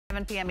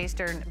7 p.m.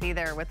 Eastern, be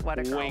there with What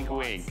a Girl Wink,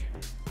 Wants. wink.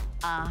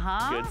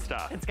 Uh-huh. Good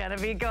stuff. It's gonna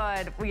be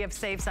good. We have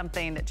saved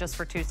something just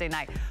for Tuesday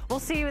night. We'll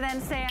see you then,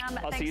 Sam.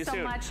 I'll see you so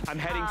soon. much. I'm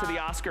heading to the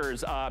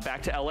Oscars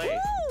back to LA.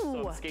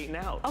 So I'm skating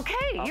out. Okay,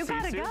 you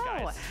gotta go.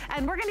 Guys.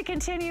 And we're gonna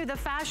continue the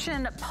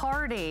fashion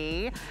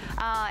party.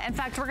 In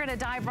fact, we're gonna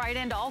dive right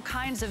into all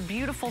kinds of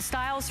beautiful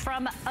styles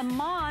from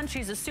Iman.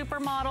 She's a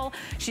supermodel.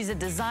 She's a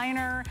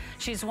designer.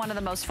 She's one of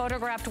the most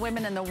photographed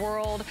women in the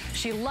world.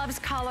 She loves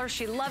color,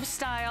 she loves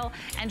style,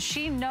 and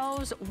she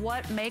knows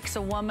what makes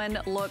a woman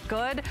look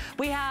good.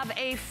 We have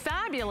a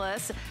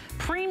fabulous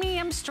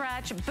premium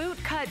stretch boot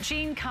cut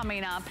jean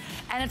coming up,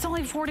 and it's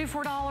only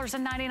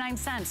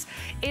 $44.99.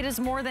 It is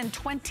more than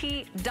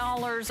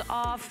 $20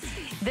 off.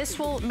 This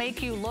will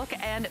make you look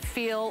and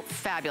feel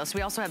fabulous.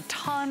 We also have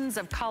tons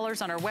of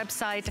colors on our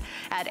website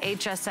at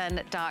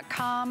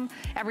hsn.com.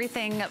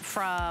 Everything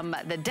from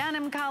the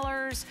denim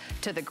colors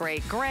to the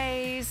great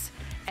grays,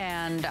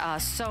 and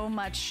so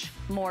much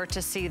more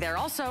to see there.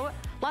 Also,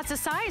 lots of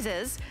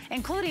sizes,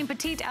 including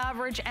petite,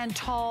 average, and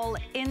tall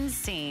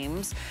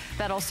inseams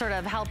that'll sort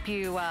of help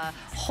you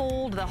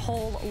hold the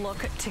whole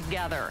look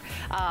together.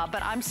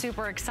 But I'm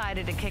super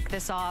excited to kick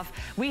this off.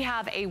 We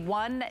have a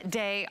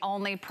one-day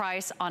only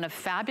price on a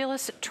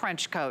fabulous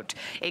trench coat.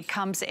 It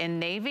comes in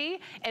navy.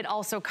 It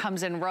also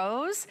comes in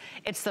rose.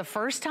 It's the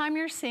first time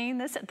you're seeing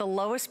this at the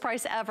lowest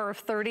price ever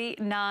of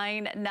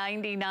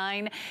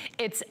 $39.99.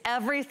 It's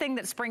everything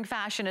that spring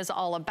fashion is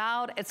all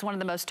about. It's one of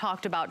the most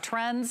talked about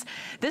trends.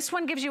 This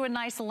one gives you a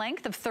nice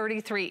length of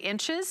 33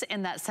 inches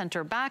in that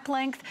center back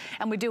length,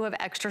 and we do have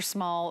extra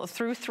small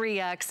through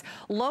 3X.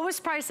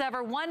 Lowest price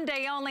ever, one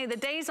day only. The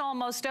day's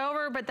almost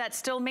over, but that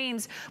still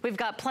means we've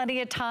got plenty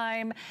of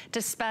time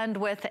to spend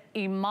with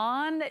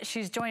Iman.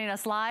 She's joining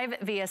us live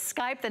via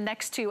Skype the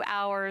next 2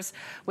 hours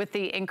with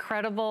the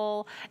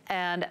incredible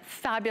and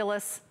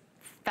fabulous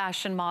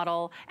fashion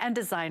model and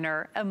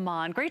designer,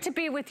 Iman. Great to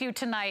be with you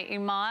tonight,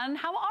 Iman.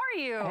 How are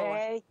you?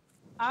 Hey.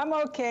 I'm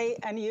okay,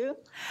 and you?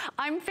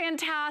 I'm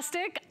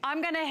fantastic. I'm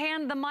gonna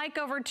hand the mic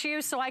over to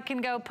you so I can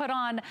go put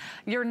on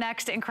your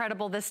next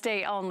incredible this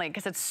day only,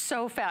 because it's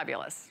so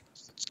fabulous.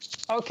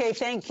 Okay,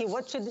 thank you.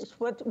 What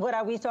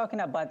are we talking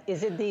about?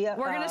 Is it the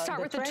We're gonna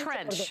start with the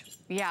trench.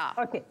 Yeah.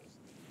 Okay.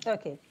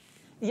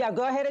 Yeah,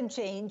 go ahead and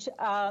change.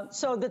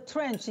 So the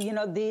trench, you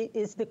know,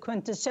 is the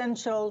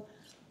quintessential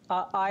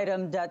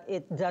item that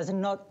it does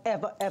not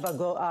ever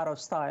go out of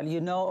style.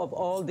 You know, of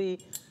all the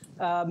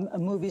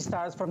movie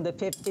stars from the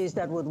 50s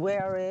that would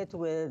wear it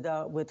with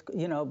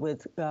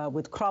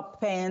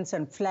crop pants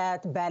and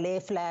flat ballet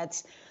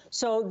flats.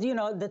 So you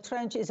know, the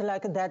trench is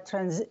like that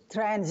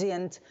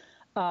transient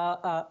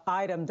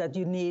item that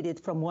you need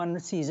it from one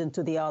season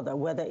to the other,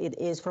 whether it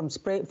is from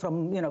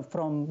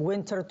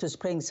winter to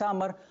spring,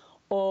 summer,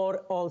 or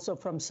also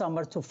from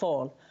summer to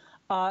fall.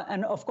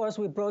 And of course,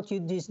 we brought you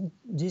these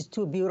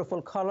two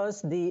beautiful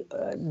colors, the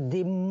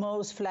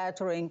most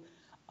flattering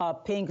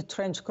pink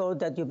trench coat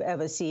that you've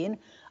ever seen.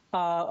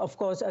 Of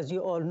course, as you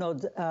all know,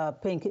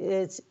 pink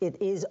it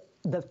is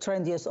the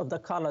trendiest of the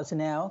colors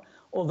now.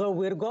 Although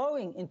we're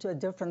going into a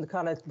different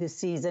color this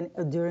season,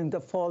 during the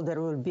fall there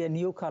will be a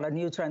new color,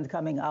 new trend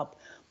coming up.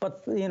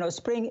 But you know,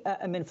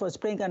 for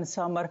spring and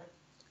summer,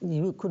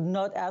 you could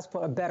not ask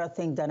for a better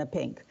thing than a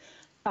pink.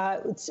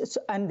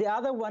 And the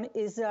other one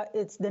is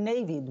it's the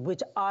navy,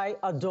 which I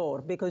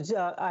adore, because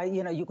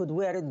you could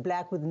wear it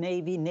black with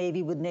navy,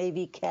 navy with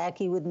navy,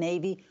 khaki with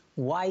navy,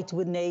 white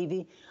with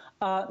navy,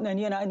 and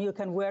you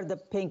can wear the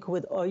pink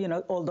with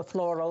all the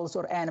florals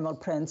or animal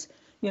prints.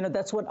 You know,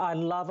 that's what I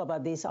love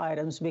about these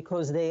items,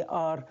 because they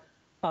are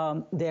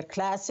they're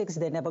classics.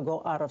 They never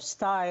go out of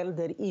style.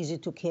 They're easy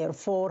to care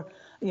for.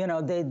 You know,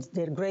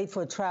 they're great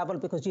for travel,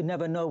 because you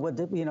never know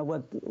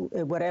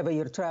wherever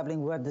you're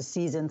traveling, where the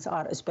seasons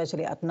are,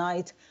 especially at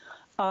night.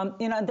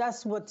 And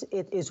that's what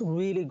it is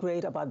really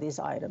great about these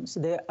items.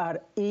 They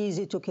are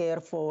easy to care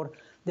for.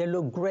 They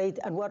look great.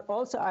 And what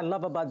also I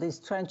love about this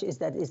trench is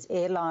that it's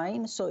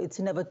A-line, so it's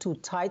never too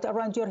tight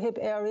around your hip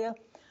area.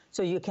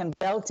 So you can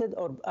belt it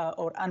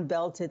or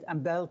unbelt it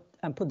and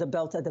put the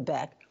belt at the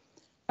back.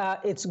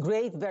 It's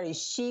great, very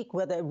chic,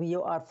 whether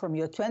you are from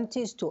your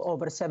 20s to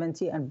over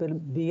 70 and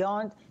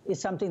beyond. It's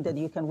something that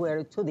you can wear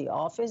it to the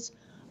office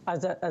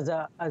as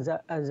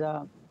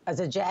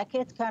a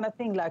jacket kind of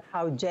thing, like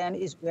how Jen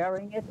is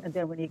wearing it. And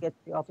then when you get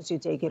to the office, you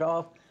take it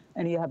off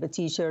and you have a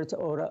T-shirt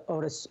or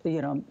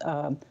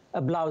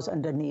a blouse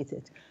underneath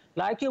it,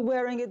 like you're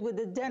wearing it with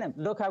the denim.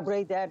 Look how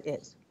great that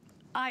is.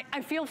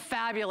 I feel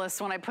fabulous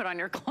when I put on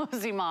your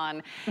clothes,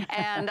 Iman.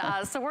 And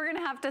so we're gonna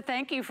have to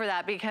thank you for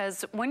that,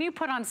 because when you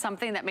put on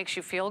something that makes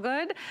you feel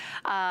good,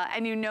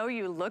 and you know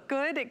you look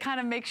good, it kind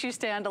of makes you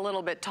stand a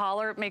little bit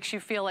taller. It makes you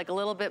feel like a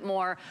little bit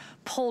more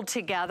pulled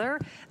together.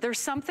 There's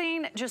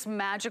something just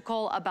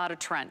magical about a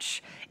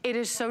trench. It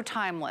is so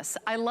timeless.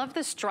 I love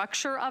the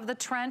structure of the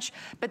trench,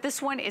 but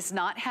this one is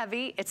not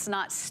heavy, it's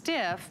not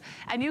stiff,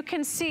 and you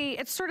can see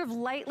it's sort of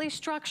lightly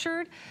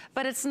structured,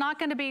 but it's not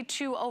gonna be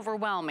too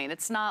overwhelming.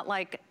 It's not like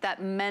like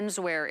that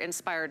menswear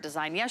inspired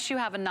design. Yes, you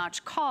have a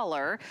notch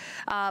collar,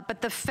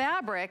 but the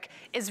fabric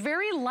is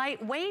very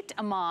lightweight,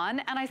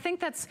 Iman, and I think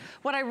that's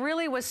what I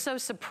really was so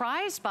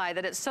surprised by,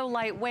 that it's so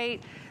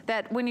lightweight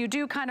that when you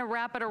do kind of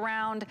wrap it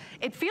around,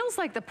 it feels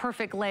like the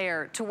perfect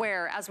layer to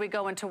wear as we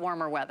go into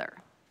warmer weather.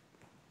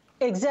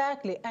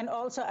 Exactly, and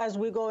also as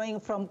we're going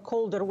from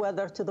colder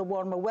weather to the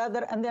warmer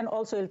weather, and then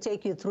also it'll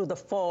take you through the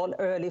fall,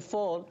 early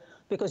fall,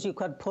 because you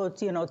could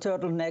put, you know,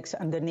 turtlenecks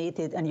underneath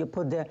it, and you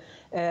put the,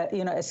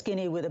 you know, a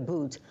skinny with a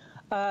boot.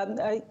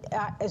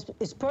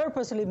 It's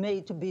purposely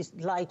made to be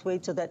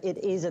lightweight so that it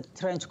is a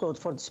trench coat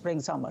for the spring,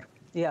 summer.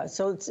 Yeah,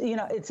 so it's, you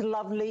know, it's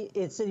lovely.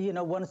 It's, you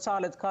know, one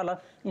solid color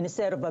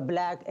instead of a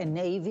black and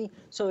navy.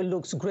 So it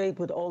looks great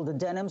with all the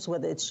denims,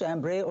 whether it's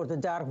chambray or the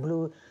dark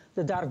blue,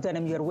 the dark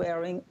denim you're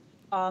wearing.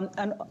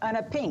 And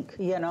a pink,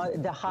 you know,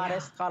 the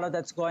hottest color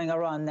that's going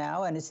around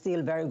now, and it's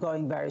still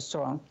going very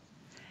strong.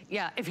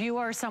 Yeah, if you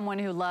are someone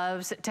who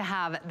loves to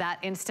have that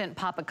instant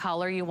pop of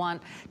color, you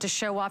want to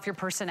show off your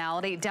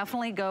personality,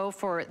 definitely go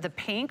for the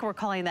pink. We're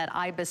calling that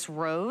Ibis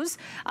Rose.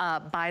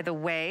 By the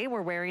way,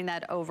 we're wearing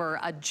that over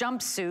a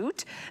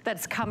jumpsuit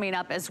that's coming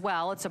up as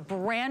well. It's a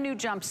brand new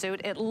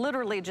jumpsuit. It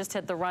literally just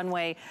hit the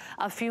runway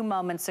a few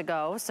moments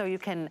ago, so you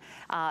can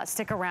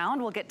stick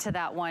around. We'll get to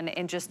that one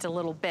in just a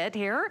little bit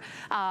here.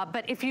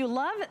 But if you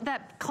love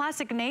that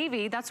classic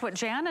navy, that's what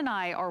Jan and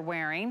I are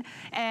wearing.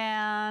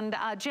 And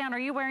Jan, are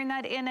you wearing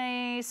that in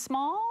a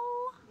small?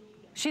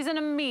 She's in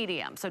a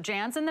medium. So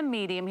Jan's in the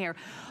medium here.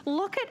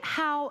 Look at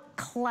how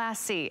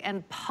classy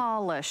and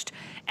polished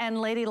and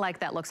ladylike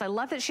that looks. I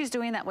love that she's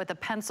doing that with a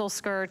pencil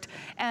skirt.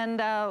 And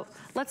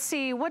let's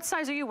see, what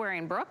size are you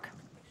wearing, Brooke?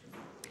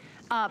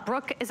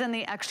 Brooke is in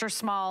the extra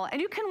small.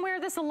 And you can wear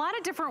this a lot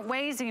of different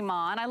ways,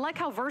 Iman. I like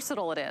how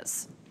versatile it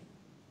is.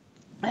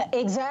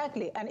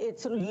 Exactly, and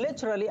it's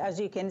literally, as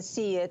you can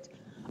see it,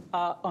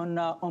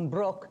 on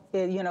Brooke,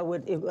 you know,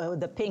 with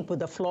the pink with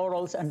the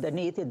florals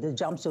underneath it, the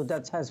jumpsuit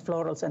that has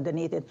florals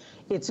underneath it.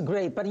 It's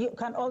great, but you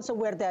can also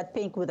wear that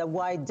pink with a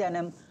white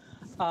denim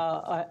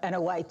and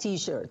a white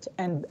T-shirt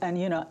and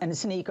you know, and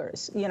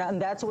sneakers, you know,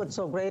 and that's what's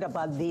so great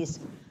about this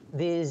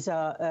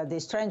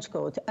trench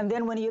coat. And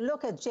then when you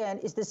look at Jen,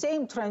 it's the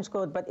same trench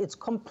coat, but it's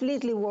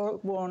completely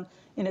worn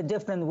in a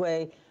different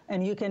way,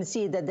 and you can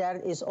see that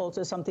that is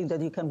also something that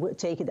you can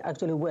take it,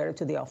 actually wear it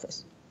to the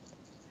office.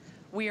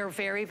 We are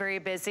very, very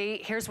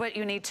busy. Here's what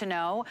you need to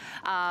know.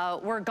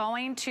 We're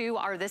going to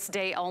our this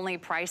day only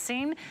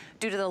pricing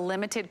due to the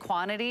limited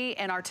quantity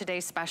in our today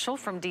special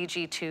from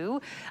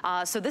DG2.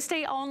 So this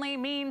day only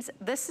means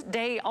this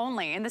day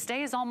only, and this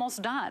day is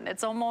almost done.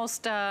 It's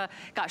almost,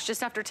 gosh,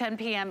 just after 10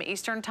 p.m.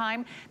 Eastern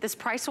time. This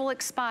price will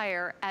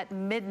expire at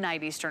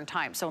midnight Eastern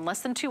time. So in less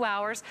than 2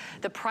 hours,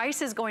 the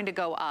price is going to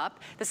go up.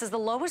 This is the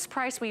lowest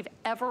price we've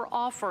ever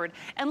offered.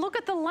 And look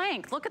at the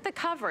length, look at the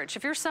coverage.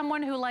 If you're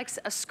someone who likes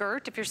a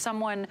skirt, if you're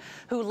someone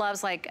who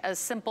loves like a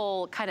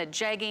simple kind of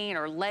jegging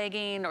or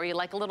legging, or you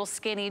like a little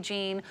skinny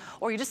jean,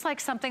 or you just like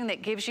something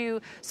that gives you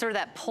sort of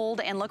that pulled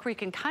in look where you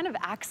can kind of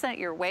accent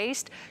your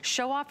waist,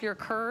 show off your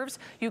curves.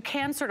 You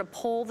can sort of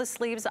pull the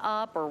sleeves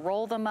up or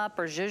roll them up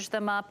or zhuzh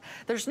them up.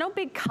 There's no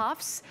big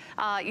cuffs.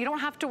 You don't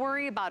have to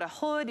worry about a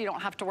hood. You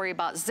don't have to worry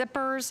about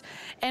zippers.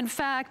 In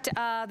fact,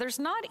 there's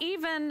not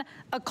even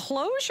a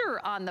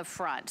closure on the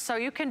front. So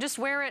you can just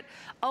wear it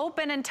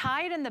open and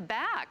tied in the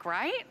back,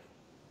 right?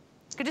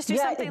 You could just do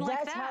something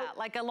like that,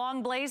 like a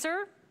long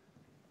blazer.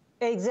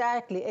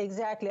 Exactly,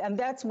 exactly. And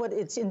that's what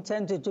it's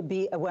intended to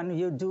be when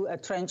you do a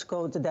trench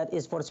coat that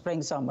is for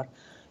spring, summer.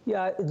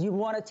 Yeah, you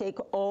want to take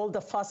all the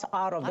fuss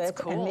out of it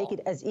and make it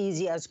as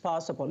easy as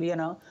possible, you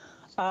know.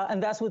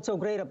 And that's what's so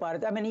great about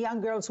it. I mean, young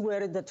girls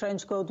wear the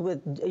trench coat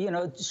with, you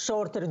know,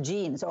 shorter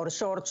jeans or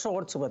short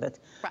shorts with it,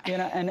 right. You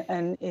know,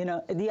 and you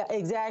know, yeah,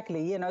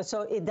 exactly, you know.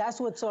 So that's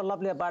what's so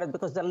lovely about it,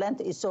 because the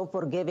length is so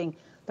forgiving.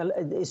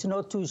 It's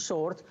not too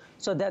short,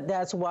 so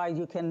that's why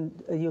you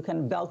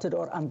can belt it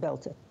or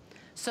unbelt it.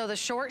 So the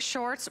short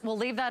shorts, we'll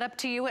leave that up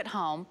to you at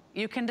home.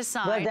 You can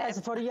decide. Well, that's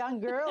for young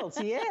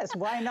girls, yes,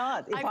 why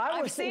not?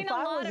 I've seen a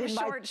lot of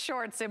short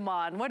shorts,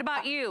 Iman. What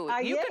about you?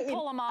 You could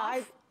pull them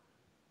off.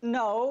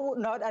 No,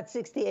 not at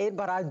 68,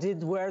 but I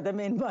did wear them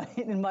in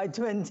my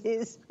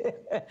 20s.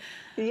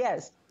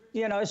 Yes,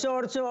 you know,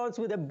 short shorts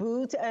with a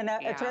boot and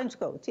a trench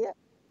coat, yeah.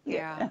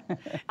 Yeah,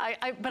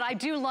 but I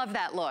do love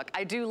that look.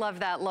 I do love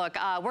that look.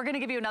 We're going to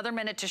give you another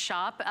minute to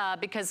shop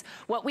because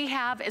what we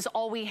have is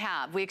all we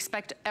have. We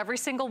expect every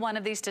single one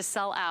of these to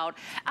sell out.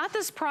 At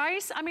this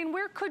price, I mean,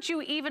 where could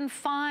you even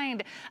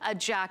find a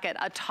jacket,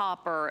 a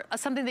topper,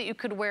 something that you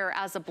could wear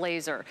as a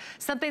blazer,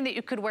 something that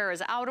you could wear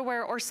as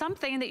outerwear, or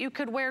something that you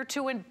could wear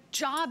to a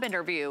job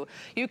interview?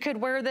 You could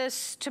wear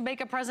this to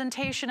make a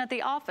presentation at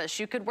the office.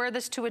 You could wear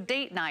this to a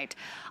date night.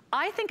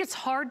 I think it's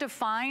hard to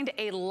find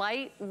a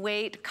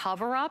lightweight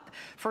cover-up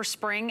for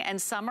spring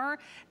and summer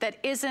that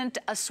isn't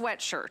a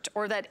sweatshirt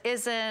or that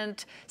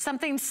isn't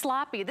something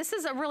sloppy. This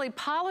is a really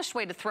polished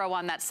way to throw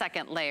on that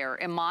second layer,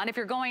 Iman. If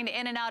you're going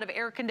in and out of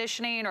air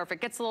conditioning or if it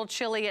gets a little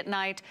chilly at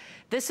night,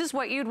 this is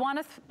what you'd want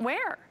to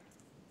wear.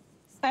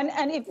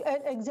 And if,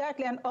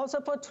 exactly, and also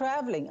for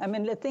traveling. I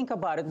mean, let's think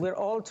about it. We're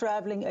all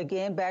traveling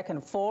again, back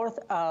and forth.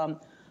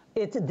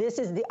 This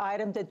is the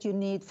item that you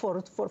need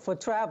for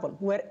travel,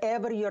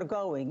 wherever you're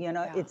going. You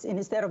know, it's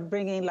instead of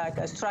bringing like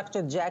a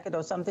structured jacket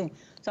or something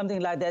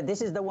like that.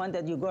 This is the one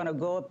that you're gonna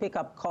go pick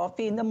up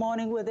coffee in the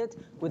morning with it,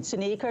 with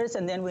sneakers,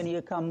 and then when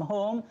you come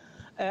home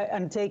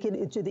and take it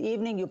into the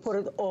evening, you put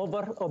it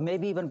over, or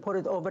maybe even put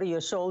it over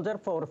your shoulder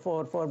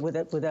with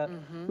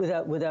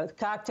a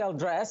cocktail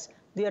dress.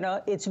 You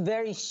know, it's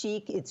very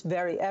chic, it's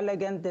very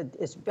elegant,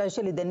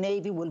 especially the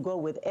navy will go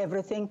with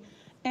everything.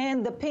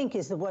 And the pink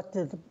is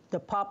the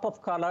pop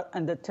of color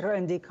and the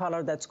trendy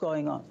color that's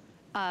going on.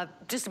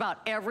 Just about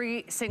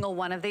every single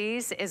one of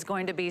these is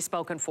going to be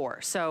spoken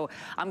for. So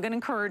I'm going to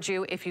encourage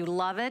you, if you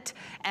love it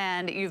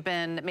and you've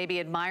been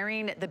maybe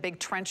admiring the big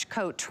trench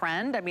coat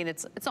trend. I mean,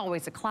 it's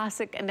always a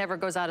classic and never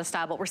goes out of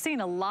style, but we're seeing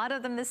a lot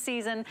of them this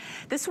season.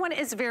 This one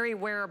is very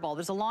wearable.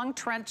 There's a lot of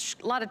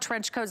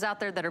trench coats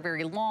out there that are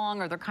very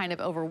long, or they're kind of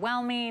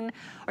overwhelming,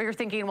 or you're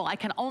thinking, well, I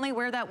can only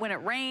wear that when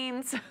it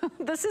rains.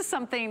 This is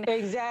something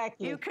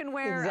you can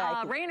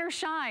wear rain or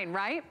shine,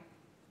 right?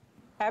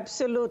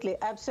 Absolutely,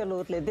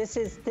 absolutely. This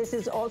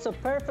is also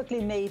perfectly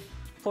made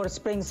for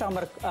spring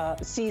summer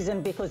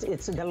season because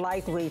it's the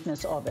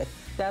lightweightness of it.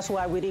 That's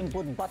why we didn't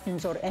put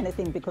buttons or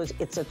anything, because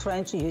it's a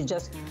trench. You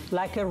just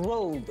like a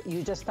robe.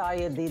 You just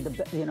tie the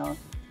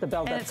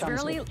belt. And it's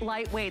really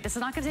lightweight. This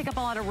is not going to take up a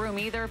lot of room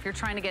either if you're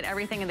trying to get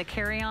everything in the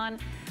carry-on.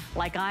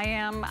 Like I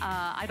am,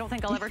 I don't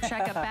think I'll ever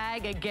check a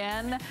bag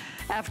again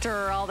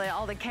after all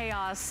the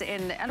chaos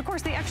and of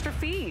course the extra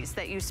fees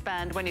that you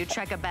spend when you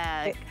check a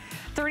bag.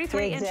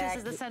 33 inches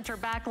is the center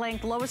back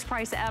length, lowest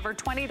price ever,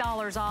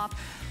 $20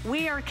 off.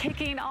 We are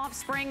kicking off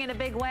spring in a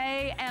big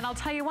way, and I'll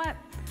tell you what,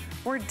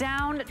 we're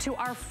down to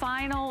our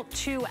final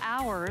 2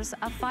 hours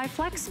of 5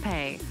 Flex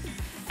Pay.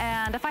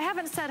 And if I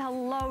haven't said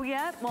hello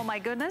yet, well, my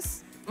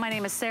goodness, my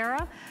name is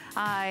Sarah.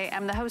 I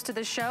am the host of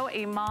the show.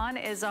 Iman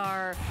is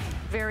our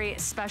very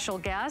special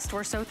guest.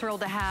 We're so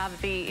thrilled to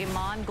have the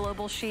Iman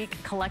Global Chic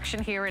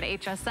collection here at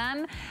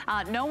HSN.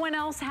 No one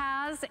else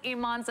has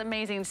Iman's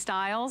amazing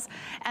styles.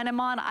 And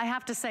Iman, I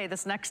have to say,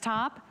 this next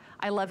top,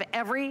 I love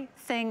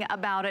everything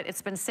about it.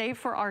 It's been saved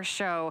for our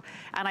show,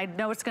 and I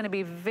know it's gonna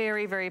be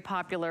very, very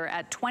popular.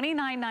 At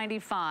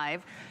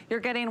 $29.95, you're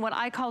getting what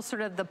I call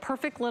sort of the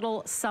perfect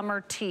little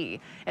summer tee.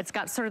 It's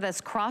got sort of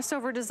this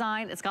crossover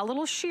design, it's got a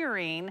little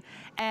shearing,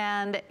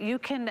 and you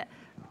can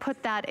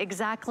put that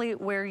exactly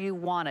where you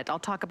want it. I'll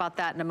talk about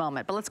that in a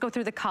moment, but let's go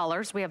through the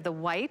colors. We have the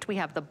white, we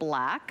have the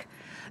black.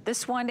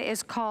 This one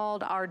is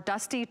called our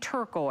Dusty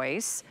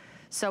Turquoise.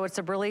 So it's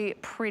a really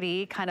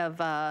pretty kind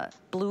of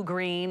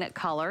blue-green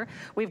color.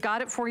 We've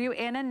got it for you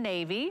in a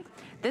navy.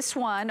 This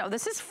one, oh,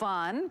 this is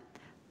fun.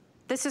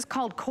 This is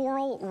called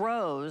Coral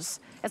Rose.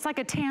 It's like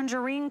a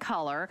tangerine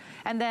color.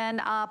 And then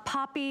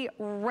Poppy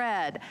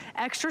Red,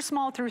 extra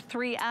small through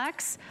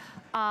 3X.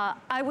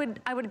 I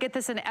would get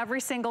this in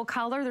every single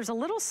color. There's a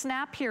little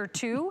snap here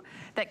too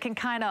that can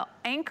kind of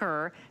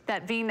anchor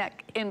that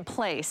V-neck in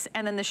place.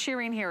 And then the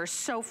shearing here is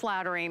so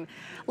flattering.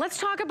 Let's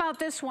talk about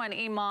this one,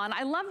 Iman.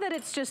 I love that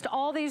it's just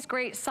all these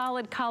great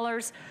solid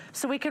colors,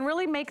 so we can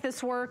really make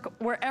this work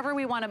wherever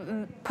we want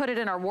to put it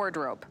in our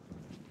wardrobe.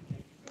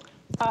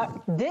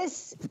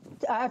 This,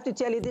 I have to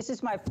tell you, this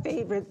is my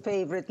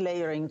favorite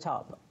layering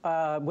top,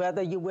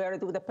 whether you wear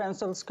it with a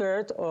pencil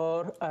skirt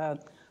or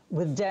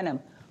with denim.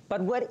 But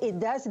what it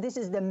does, this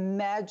is the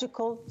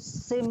magical,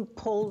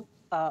 simple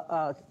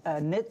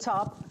knit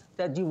top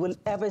that you will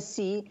ever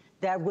see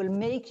that will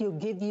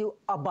give you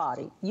a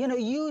body. You know,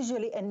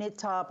 usually a knit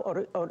top,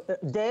 or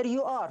there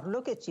you are,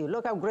 look at you,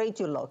 look how great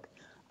you look.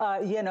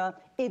 You know,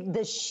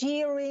 the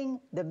shearing,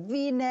 the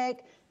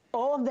V-neck,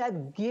 all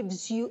that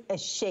gives you a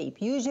shape.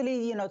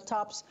 Usually, you know,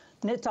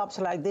 knit tops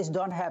like this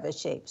don't have a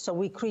shape. So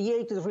we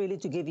created really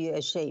to give you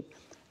a shape.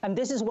 And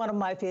this is one of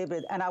my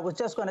favorite. And I was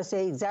just going to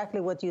say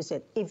exactly what you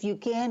said. If you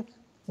can,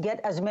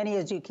 get as many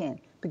as you can,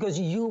 because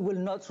you will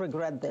not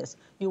regret this.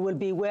 You will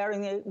be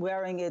wearing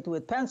it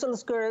with pencil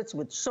skirts,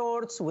 with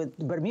shorts, with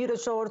Bermuda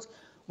shorts,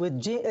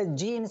 with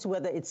jeans,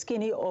 whether it's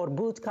skinny or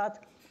boot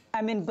cut.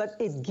 I mean, but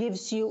it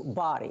gives you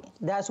body.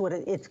 That's what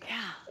it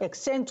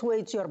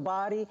accentuates your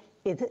body.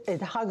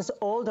 It hugs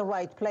all the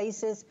right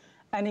places.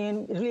 And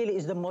it really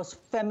is the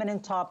most feminine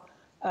top,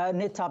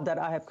 knit top that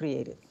I have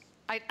created.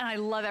 I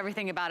love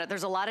everything about it.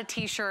 There's a lot of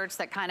t-shirts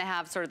that kind of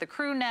have sort of the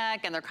crew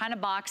neck and they're kind of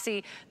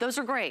boxy. Those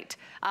are great,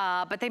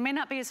 but they may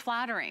not be as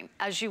flattering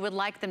as you would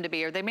like them to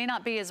be, or they may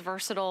not be as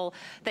versatile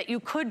that you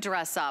could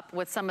dress up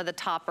with some of the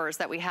toppers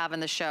that we have in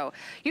the show.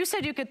 You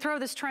said you could throw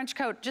this trench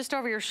coat just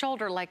over your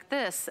shoulder like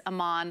this,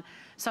 Iman,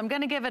 so I'm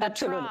gonna give it a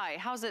try.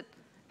 How's it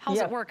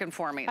working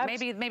for me?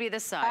 Maybe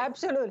this side.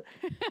 Absolutely.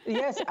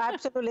 Yes,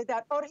 absolutely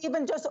that. Or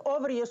even just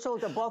over your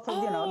shoulder, both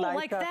of, you know,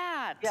 like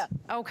that. Yeah.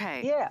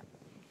 Okay. Yeah.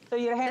 So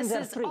your hands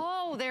are free.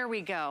 Oh, there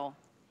we go.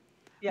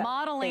 Yeah,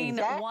 Modeling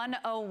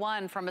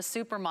 101 from a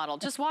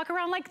supermodel. Just walk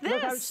around like this.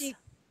 Look how chic.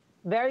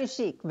 Very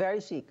chic, very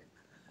chic.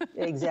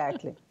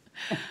 Exactly.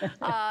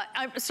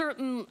 I'm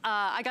certain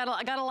I got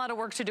a lot of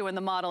work to do in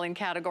the modeling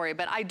category,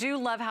 but I do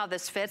love how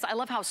this fits. I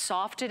love how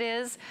soft it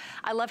is.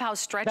 I love how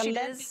stretchy it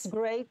is. Is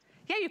great.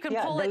 Yeah, you can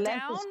pull it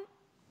down.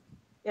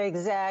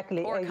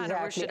 Exactly, or kind of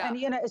rush it up. And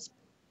you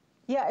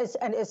know,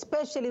 and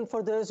especially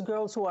for those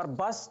girls who are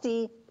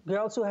busty,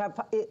 girls who have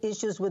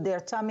issues with their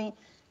tummy,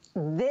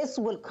 this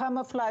will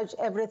camouflage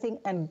everything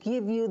and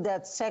give you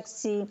that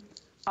sexy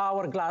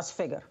hourglass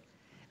figure.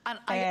 And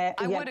I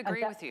would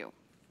agree with you.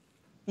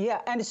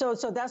 Yeah, and so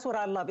that's what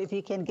I love. If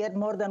you can get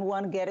more than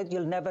one, get it.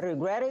 You'll never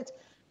regret it.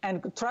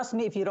 And trust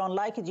me, if you don't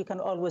like it, you can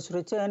always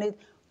return it.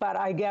 But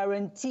I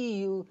guarantee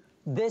you,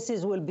 this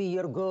will be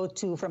your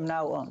go-to from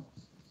now on.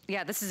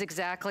 Yeah, this is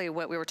exactly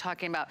what we were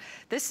talking about.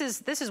 This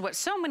is what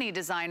so many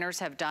designers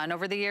have done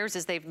over the years,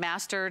 is they've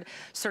mastered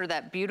sort of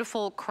that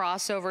beautiful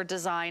crossover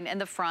design in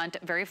the front,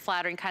 very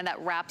flattering, kind of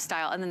that wrap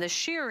style. And then the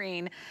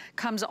shearing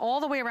comes all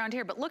the way around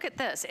here. But look at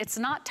this, it's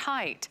not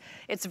tight.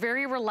 It's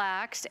very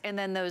relaxed. And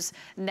then those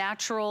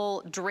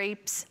natural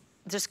drapes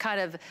just kind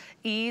of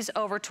ease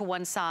over to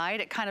one side.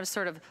 It kind of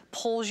sort of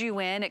pulls you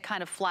in. It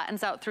kind of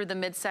flattens out through the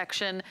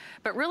midsection,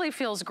 but really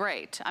feels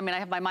great. I mean, I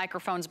have my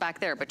microphones back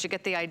there, but you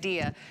get the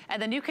idea.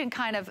 And then you can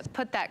kind of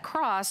put that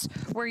cross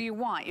where you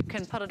want. You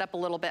can put it up a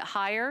little bit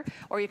higher,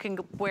 or you can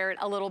wear it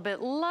a little bit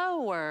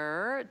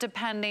lower,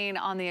 depending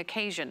on the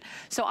occasion.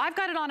 So I've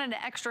got it on an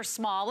extra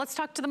small. Let's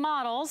talk to the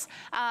models.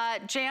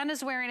 Jan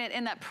is wearing it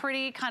in that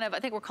pretty kind of, I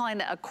think we're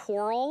calling it a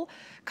coral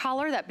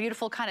color, that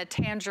beautiful kind of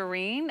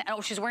tangerine. Oh,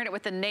 she's wearing it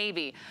with the navy.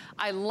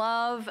 I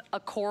love a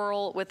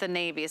coral with a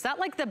navy. Is that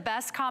like the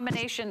best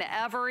combination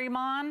ever,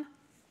 Iman?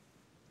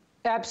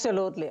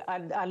 Absolutely.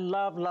 I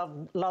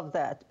love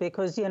that,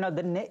 because you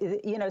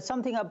know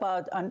something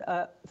about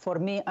for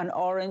me an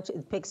orange,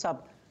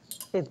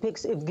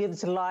 it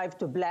gives life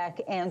to black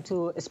and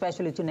to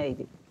especially to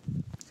navy.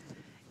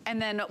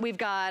 And then we've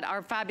got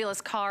our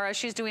fabulous Cara.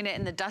 She's doing it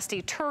in the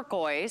dusty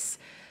turquoise.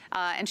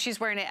 And she's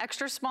wearing an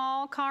extra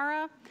small,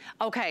 Cara.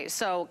 Okay,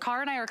 so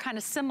Cara and I are kind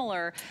of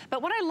similar,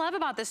 but what I love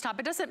about this top,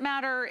 it doesn't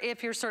matter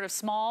if you're sort of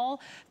small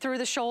through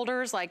the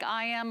shoulders like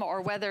I am,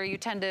 or whether you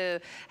tend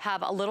to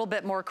have a little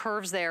bit more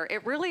curves there.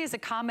 It really is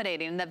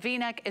accommodating, and the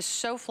V-neck is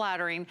so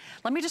flattering.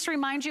 Let me just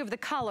remind you of the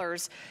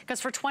colors, because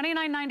for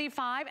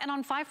 $29.95 and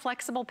on 5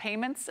 flexible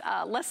payments,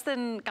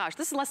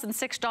 this is less than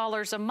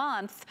 $6 a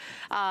month.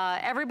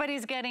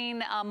 Everybody's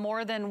getting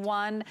more than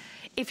one.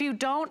 If you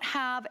don't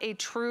have a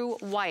true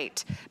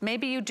white,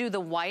 maybe you do the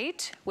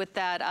white with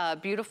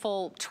that beautiful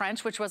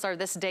trench, which was our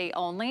this day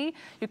only.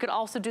 You could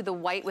also do the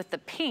white with the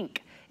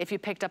pink if you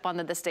picked up on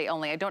the this day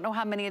only. I don't know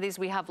how many of these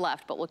we have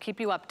left, but we'll keep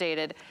you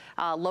updated.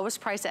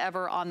 Lowest price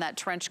ever on that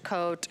trench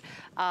coat.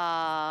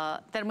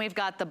 Then we've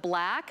got the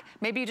black.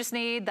 Maybe you just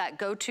need that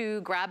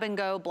go-to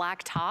grab-and-go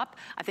black top.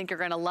 I think you're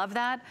gonna love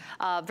that.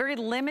 Very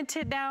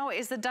limited now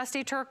is the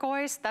dusty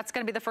turquoise. That's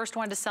gonna be the first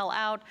one to sell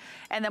out.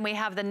 And then we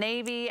have the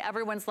navy.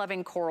 Everyone's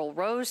loving coral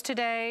rose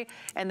today.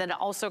 And then it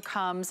also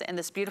comes in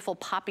this beautiful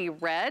poppy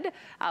red,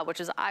 which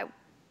is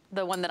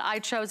the one that I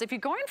chose. If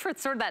you're going for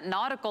sort of that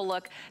nautical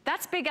look,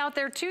 that's big out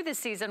there too this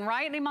season,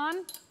 right,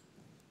 Iman?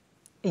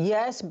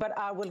 Yes, but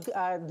I will.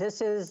 This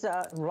is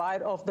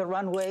right off the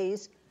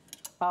runways.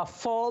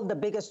 Fall, the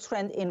biggest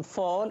trend in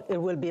fall, it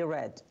will be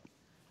red.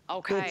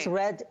 Okay. It's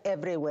red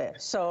everywhere.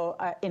 So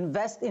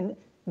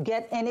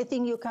get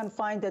anything you can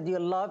find that you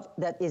love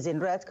that is in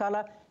red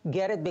color,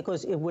 get it,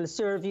 because it will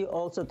serve you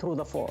also through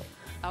the fall.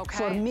 Okay.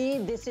 For me,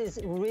 this is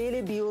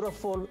really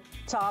beautiful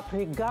top,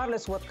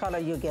 regardless what color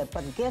you get,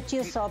 but get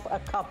yourself a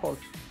couple.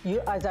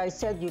 As I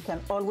said, you can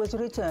always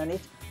return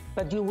it,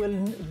 but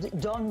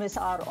don't miss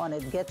out on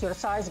it. Get your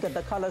size, get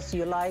the colors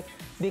you like,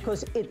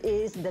 because it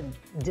is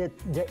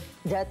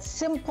that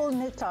simple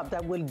knit top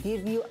that will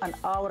give you an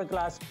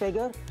hourglass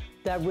figure,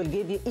 that will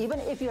give you, even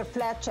if you're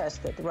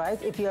flat-chested,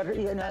 right? If you're,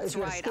 That's if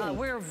you're right. skinny.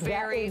 We're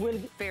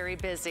very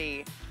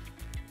busy.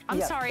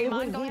 I'm sorry,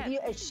 Iman, go ahead.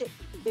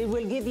 It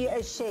will give you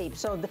a shape.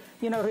 So,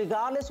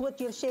 regardless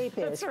what your shape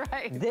is, that's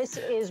right. This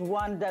is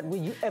one that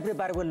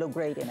everybody will look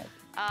great in it.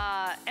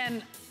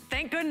 And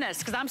thank goodness,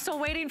 because I'm still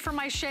waiting for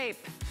my shape,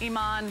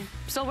 Iman.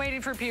 Still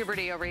waiting for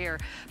puberty over here.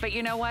 But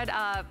you know what?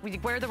 When you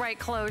wear the right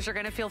clothes, you're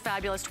going to feel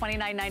fabulous.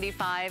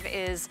 $29.95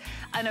 is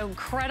an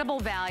incredible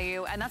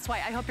value, and that's why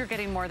I hope you're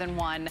getting more than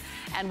one.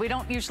 And we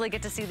don't usually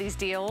get to see these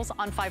deals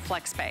on 5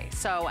 FlexPay.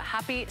 So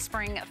happy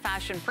spring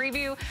fashion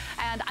preview.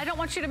 And I don't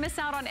want you to miss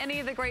out on any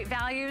of the great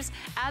values.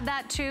 Add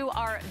that to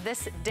our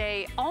this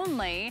day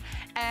only.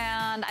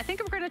 And I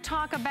think we're going to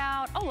talk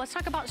about, let's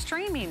talk about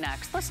streaming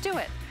next. Let's do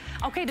it.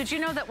 Okay, did you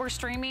know that we're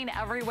streaming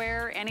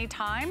everywhere,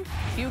 anytime?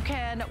 You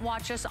can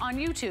watch us on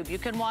YouTube. You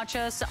can watch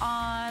us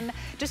on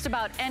just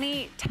about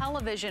any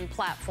television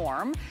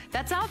platform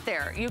that's out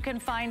there. You can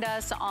find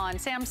us on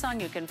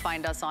Samsung. You can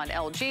find us on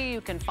LG.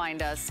 You can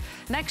find us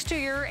next to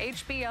your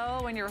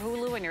HBO and your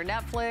Hulu and your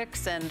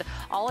Netflix and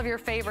all of your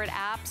favorite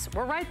apps.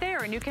 We're right there,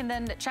 and you can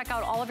then check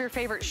out all of your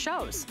favorite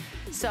shows.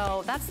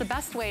 So that's the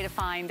best way to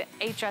find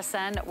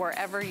HSN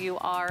wherever you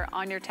are,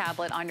 on your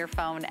tablet, on your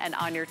phone, and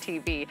on your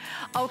TV.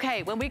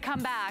 Okay, when we come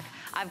come back,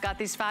 I've got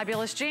these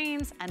fabulous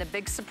jeans and a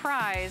big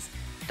surprise.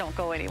 Don't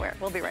go anywhere.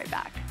 We'll be right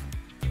back.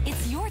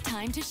 It's your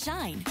time to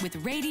shine with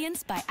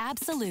Radiance by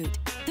Absolute,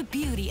 the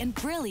beauty and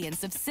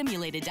brilliance of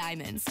simulated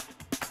diamonds.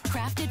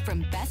 Crafted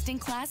from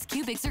best-in-class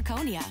cubic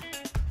zirconia,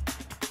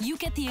 you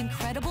get the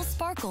incredible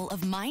sparkle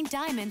of mined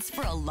diamonds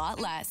for a lot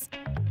less.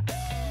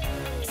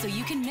 So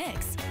you can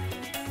mix,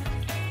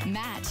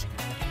 match,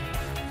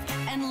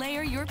 and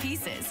layer your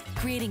pieces,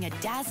 creating a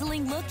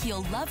dazzling look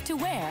you'll love to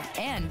wear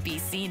and be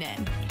seen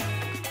in.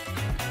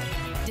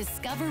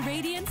 Discover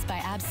Radiance by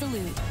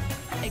Absolute,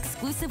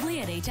 exclusively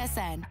at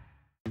HSN.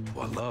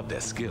 Oh, I love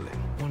that skillet.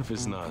 Wonder if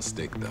it's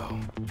non-stick though.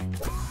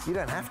 You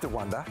don't have to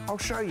wonder, I'll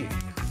show you.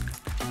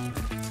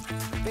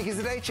 Because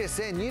at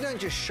HSN, you don't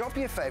just shop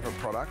your favorite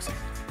products,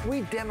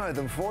 we demo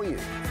them for you.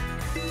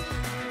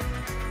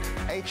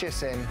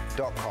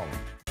 hsn.com.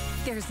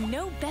 There's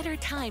no better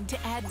time to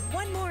add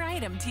one more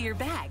item to your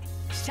bag.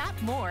 Shop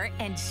more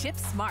and ship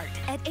smart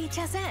at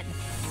HSN.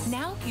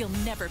 Now you'll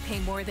never pay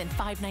more than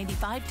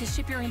 $5.95 to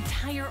ship your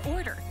entire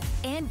order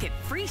and get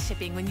free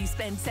shipping when you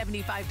spend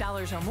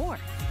 $75 or more.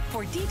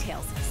 For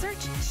details,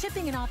 search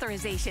shipping and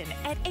authorization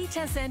at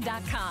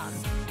hsn.com.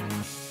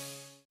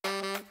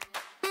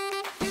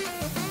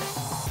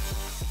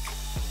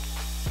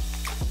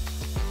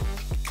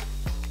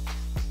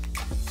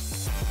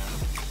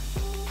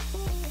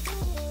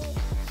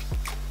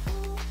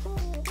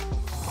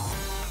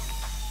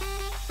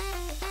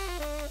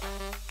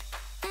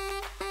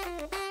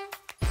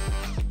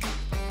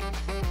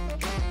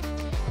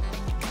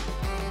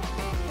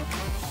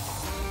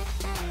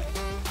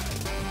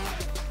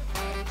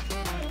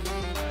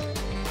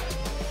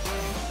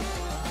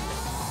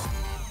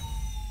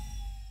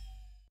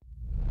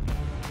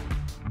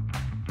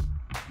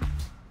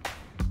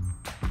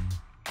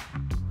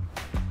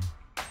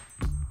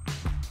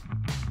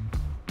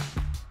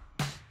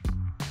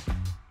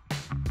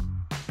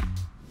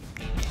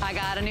 I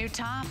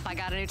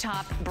got a new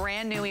top,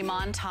 brand new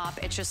Iman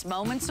top. It's just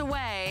moments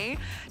away.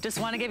 Just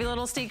want to give you a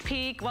little sneak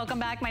peek. Welcome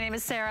back, my name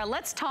is Sarah.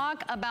 Let's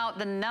talk about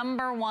the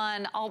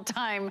 #1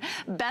 all-time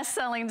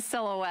best-selling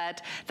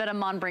silhouette that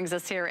Iman brings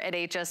us here at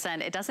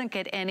HSN. It doesn't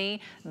get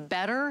any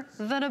better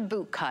than a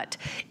boot cut.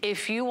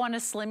 If you want to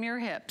slim your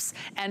hips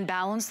and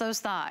balance those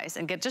thighs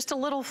and get just a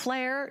little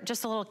flare,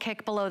 just a little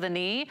kick below the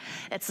knee,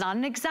 it's not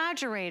an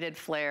exaggerated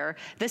flare.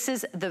 This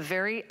is the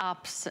very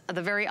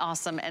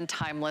awesome and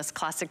timeless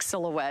classic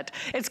silhouette.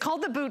 It's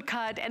called the boot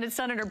cut, and it's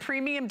done under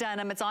premium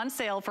denim. It's on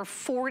sale for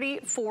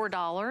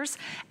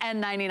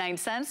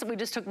 $44.99. We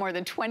just took more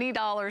than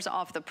 $20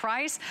 off the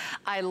price.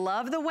 I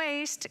love the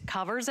waist,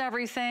 covers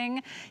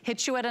everything,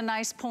 hits you at a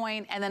nice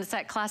point, and then it's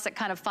that classic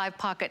kind of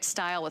 5-pocket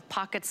style with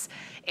pockets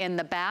in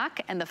the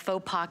back and the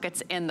faux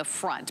pockets in the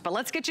front. But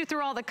let's get you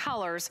through all the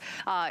colors.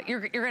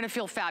 You're gonna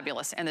feel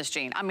fabulous in this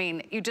jean. I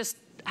mean, you just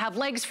have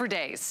legs for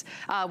days,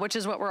 which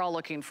is what we're all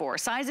looking for.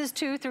 Sizes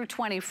 2 through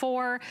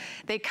 24.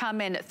 They come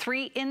in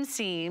 3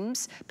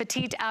 inseams,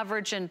 petite,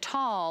 average, and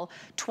tall,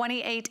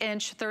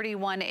 28-inch,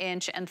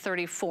 31-inch, and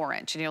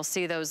 34-inch. And you'll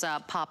see those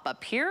pop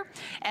up here.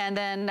 And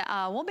then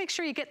we'll make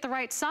sure you get the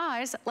right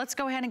size. Let's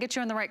go ahead and get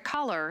you in the right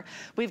color.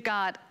 We've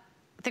got,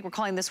 I think we're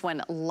calling this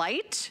one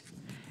light,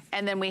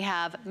 and then we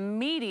have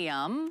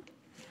medium,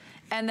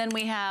 and then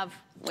we have,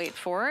 wait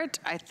for it,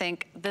 I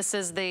think this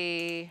is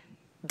the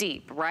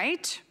deep,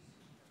 right?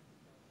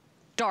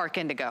 Dark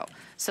indigo.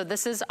 So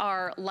this is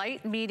our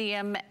light,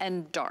 medium,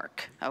 and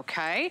dark,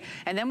 okay?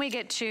 And then we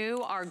get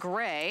to our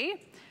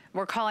gray.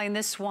 We're calling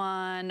this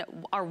one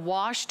our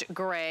washed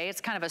gray.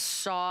 It's kind of a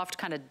soft,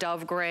 kind of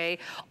dove gray,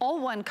 all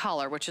one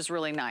color, which is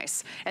really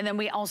nice. And then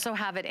we also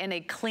have it in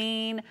a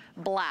clean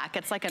black.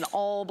 It's like an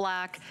all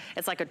black.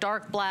 It's like a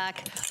dark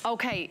black.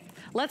 Okay,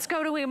 let's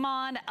go to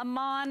Iman.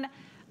 Iman,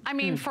 I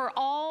mean, for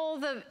all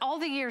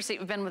the years that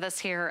you've been with us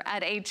here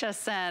at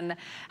HSN,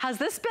 has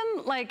this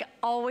been like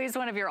always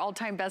one of your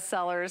all-time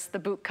bestsellers, the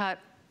boot cut?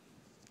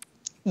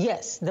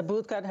 Yes, the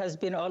boot cut has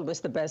been always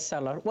the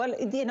bestseller. Well,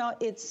 you know,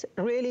 it's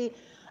really,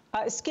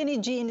 skinny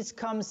jeans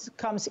comes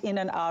in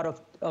and out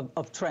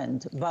of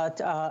trend, but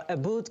a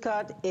boot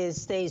cut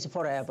stays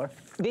forever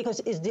because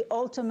it's the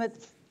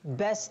ultimate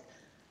best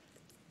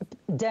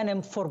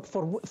denim for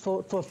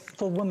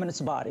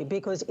women's body,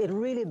 because it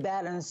really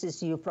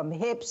balances you from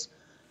hips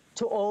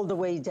to all the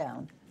way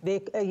down.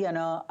 You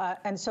know,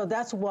 and so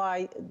that's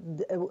why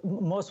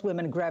most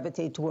women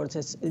gravitate towards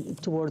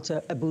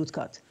a boot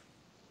cut.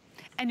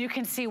 And you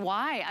can see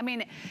why. I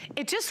mean,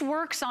 it just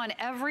works on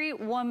every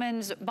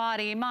woman's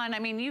body. Iman, I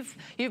mean, you've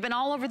been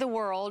all over the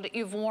world.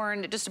 You've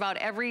worn just about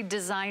every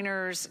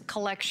designer's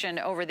collection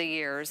over the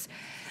years.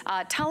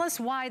 Tell us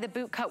why the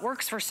boot cut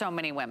works for so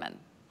many women.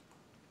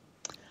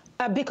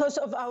 Because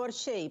of our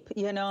shape,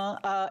 you know,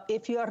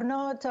 if you are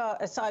not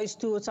a size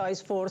 2,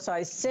 size 4,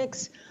 size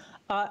 6,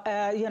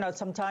 you know,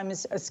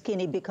 sometimes a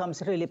skinny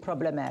becomes really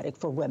problematic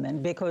for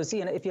women because,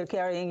 you know, if you're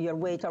carrying your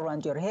weight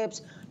around your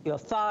hips, your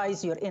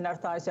thighs, your inner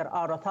thighs, your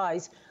outer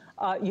thighs,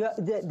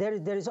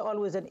 there is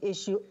always an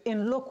issue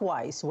in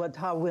look-wise with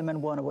how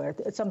women want to wear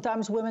it.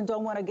 Sometimes women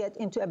don't want to get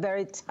into a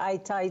very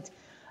tight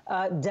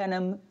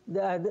denim,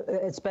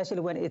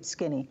 especially when it's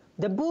skinny.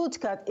 The boot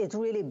cut, it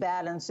really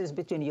balances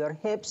between your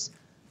hips,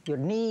 your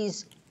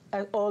knees,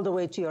 and all the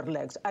way to your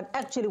legs. And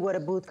actually what a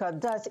boot cut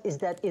does is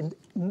that it,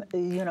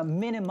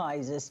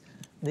 minimizes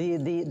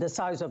the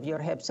size of your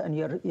hips and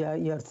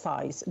your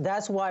thighs.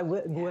 That's why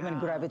women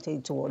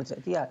gravitate towards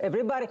it. Yeah,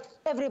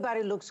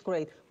 everybody looks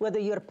great, whether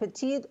you're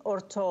petite or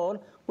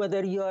tall,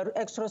 whether you're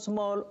extra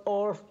small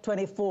or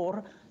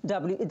 24W,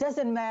 it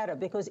doesn't matter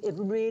because it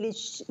really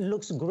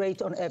looks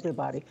great on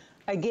everybody.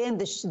 Again,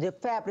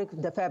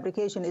 the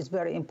fabrication is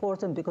very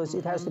important because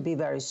it has to be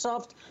very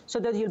soft so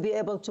that you'll be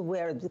able to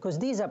wear it, because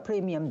these are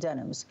premium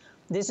denims.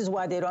 This is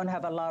why they don't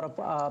have a lot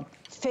of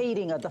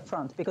fading at the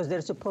front, because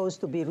they're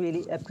supposed to be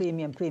really a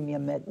premium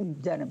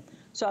denim.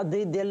 So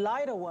the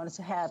lighter ones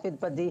have it,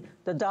 but the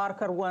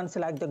darker ones,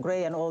 like the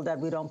gray and all that,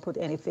 we don't put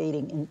any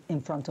fading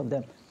in front of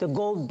them. The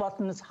gold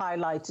buttons,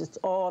 highlights,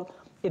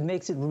 it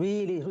makes it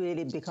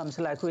really becomes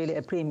like really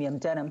a premium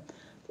denim.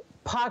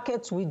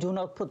 Pockets, we do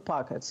not put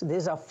pockets.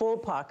 These are full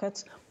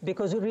pockets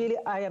because really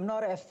I am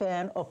not a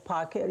fan of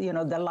pocket,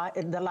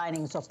 the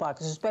linings of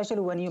pockets, especially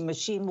when you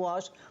machine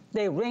wash.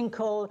 They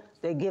wrinkle,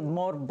 they give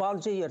more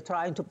bulgy. You're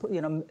trying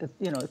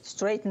to,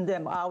 straighten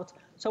them out.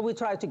 So we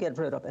try to get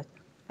rid of it.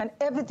 And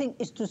everything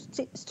is to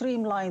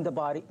streamline the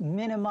body,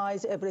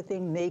 minimize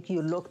everything, make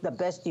you look the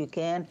best you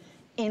can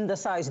in the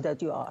size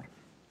that you are.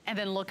 And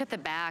then look at the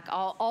back,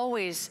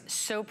 always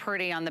so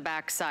pretty on the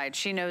back side.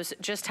 She knows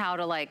just how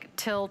to like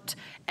tilt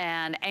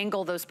and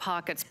angle those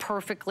pockets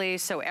perfectly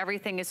so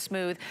everything is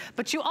smooth.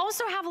 But you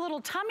also have a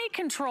little tummy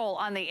control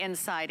on the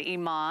inside,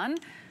 Iman.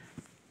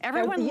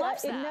 Everyone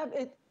loves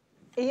that.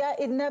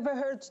 It never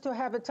hurts to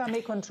have a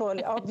tummy control.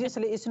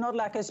 Obviously, it's not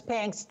like a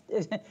Spanx,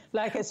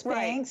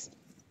 Right.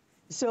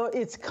 So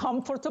it's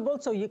comfortable,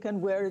 so you can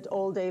wear it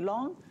all day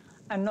long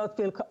and not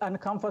feel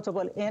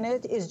uncomfortable in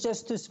it. It's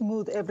just to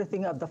smooth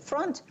everything at the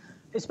front,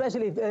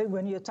 especially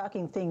when you're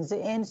tucking things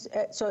in.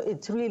 So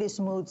it really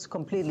smooths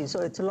completely. So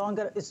it's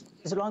longer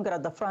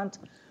at the front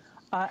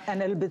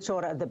and a little bit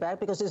shorter at the back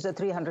because it's at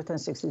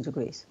 360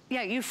 degrees.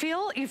 Yeah, you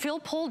feel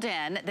pulled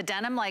in. The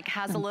denim like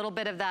has a little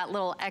bit of that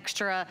little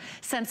extra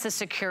sense of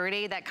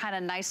security, that kind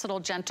of nice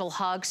little gentle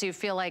hug. So you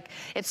feel like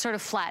it's sort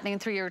of flattening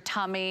through your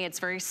tummy. It's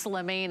very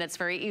slimming, it's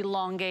very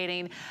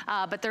elongating,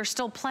 but there's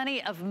still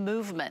plenty of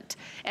movement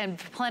and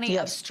plenty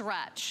of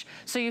stretch.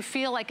 So you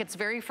feel like it's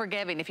very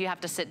forgiving. If you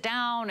have to sit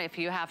down, if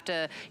you have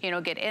to,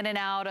 get in and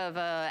out of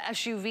a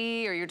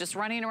SUV, or you're just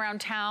running around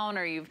town,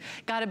 or you've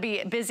got to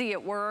be busy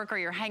at work, or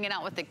you're hanging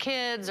out with the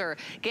kids, or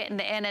getting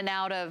in and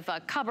out of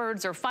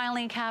cupboards or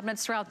filing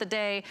cabinets throughout the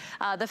day.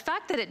 The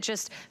fact that it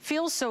just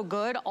feels so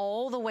good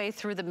all the way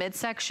through the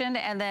midsection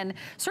and then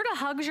sort of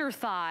hugs your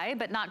thigh,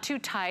 but not too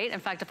tight. In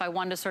fact, if I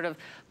wanted to sort of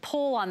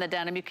pull on the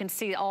denim, you can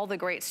see all the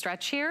great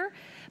stretch here.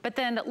 But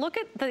then look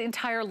at the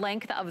entire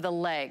length of the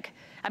leg.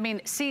 I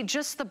mean, see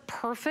just the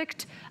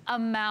perfect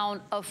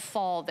amount of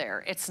fall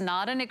there. It's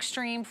not an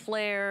extreme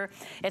flare.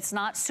 It's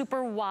not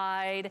super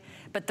wide,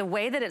 but the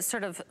way that it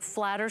sort of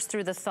flatters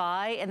through the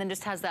thigh and then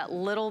just has that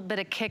little bit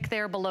of kick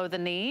there below the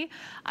knee.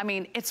 I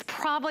mean, it's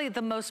probably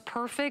the most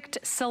perfect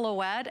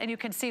silhouette, and you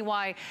can see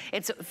why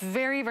it's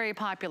very, very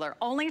popular.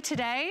 Only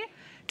today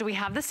do we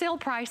have the sale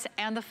price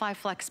and the 5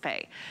 flex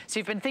pay. So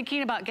you've been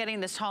thinking about getting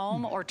this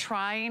home or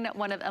trying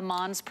one of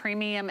Iman's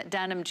premium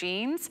denim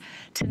jeans.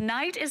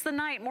 Tonight is the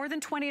night, more than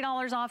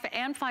 $20 off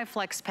and 5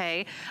 flex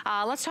pay.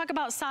 Let's talk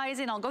about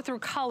sizing. I'll go through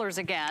colors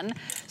again.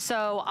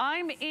 So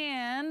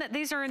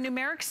these are a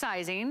numeric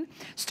sizing,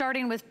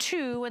 starting with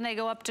 2 and they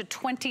go up to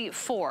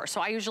 24.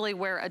 So I usually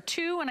wear a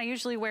 2 and I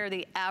usually wear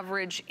the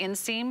average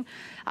inseam,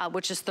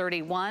 which is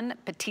 31.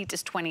 Petite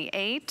is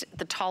 28.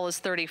 The tall is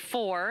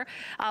 34.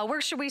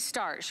 Where should we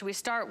start? Should we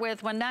start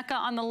with Waneka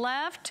on the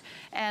left,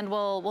 and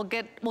we'll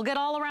get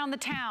all around the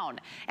town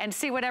and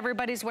see what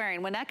everybody's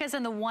wearing. Waneka's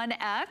in the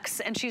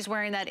 1X, and she's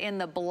wearing that in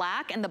the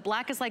black, and the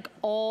black is like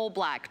all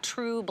black,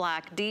 true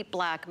black, deep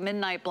black,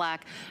 midnight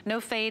black, no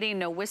fading,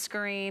 no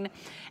whiskering,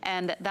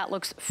 and that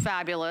looks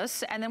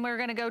fabulous. And then we're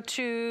gonna go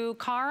to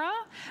Cara.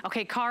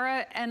 Okay,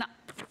 Cara, and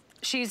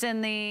she's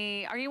in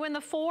the, are you in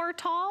the 4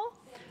 tall?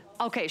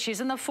 Okay, she's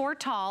in the 4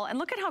 tall, and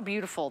look at how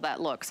beautiful that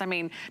looks. I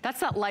mean,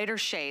 that's that lighter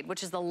shade,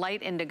 which is the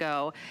light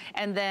indigo.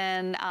 And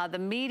then the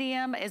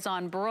medium is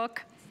on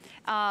Brooke.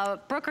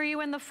 Brooke, are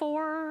you in the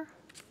 4?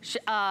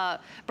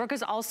 Brooke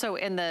is also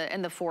in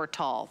the 4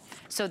 tall.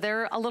 So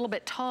they're a little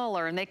bit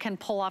taller and they can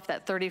pull off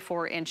that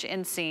 34-inch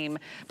inseam.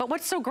 But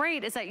what's so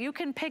great is that you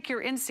can pick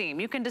your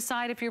inseam. You can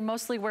decide if you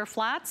mostly wear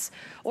flats,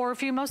 or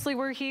if you mostly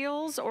wear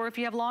heels, or if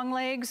you have long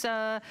legs,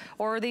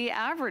 or the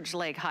average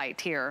leg height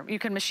here. You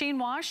can machine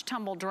wash,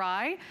 tumble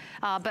dry,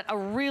 but a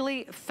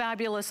really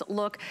fabulous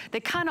look.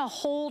 They kind of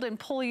hold and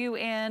pull you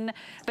in,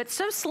 but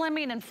so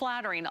slimming and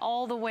flattering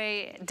all the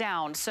way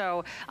down.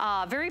 So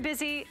very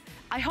busy.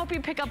 I hope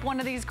you pick up one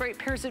of these great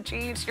pairs of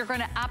jeans. You're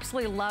gonna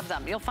absolutely love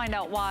them. You'll find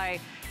out why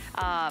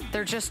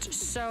they're just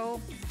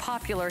so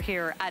popular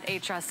here at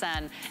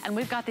HSN. And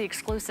we've got the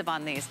exclusive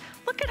on these.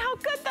 Look at how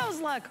good those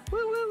look.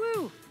 Woo,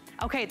 woo, woo.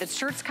 Okay, the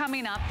shirt's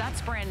coming up.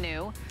 That's brand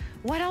new.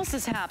 What else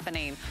is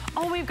happening?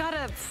 Oh, we've got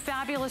a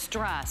fabulous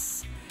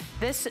dress.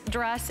 This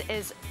dress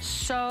is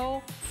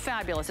so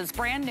fabulous. It's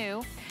brand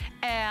new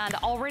and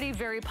already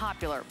very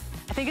popular.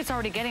 I think it's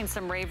already getting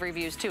some rave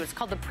reviews too. It's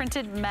called the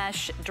printed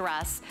mesh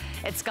dress.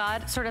 It's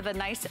got sort of a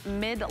nice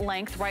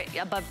mid-length right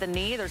above the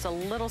knee. There's a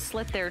little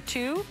slit there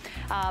too,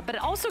 but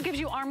it also gives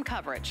you arm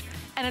coverage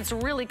and it's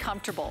really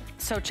comfortable.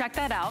 So check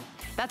that out.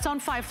 That's on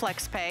 5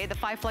 flex pay. The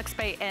 5 flex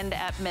pay end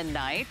at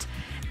midnight.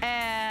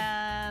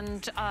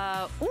 And,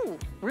 ooh,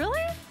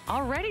 really?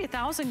 Already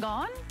 1,000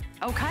 gone?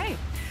 Okay,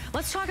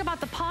 let's talk about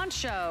the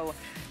poncho.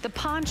 The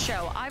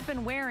poncho, I've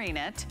been wearing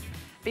it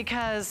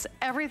because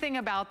everything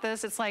about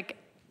this, it's like,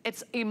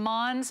 it's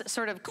Iman's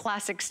sort of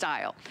classic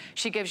style.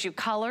 She gives you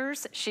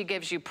colors, she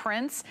gives you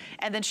prints,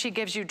 and then she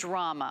gives you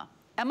drama.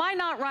 Am I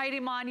not right,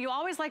 Iman? You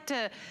always like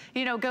to,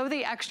 you know, go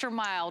the extra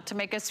mile to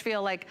make us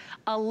feel like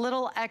a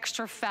little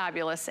extra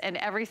fabulous in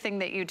everything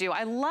that you do.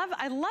 I love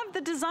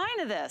the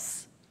design of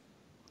this.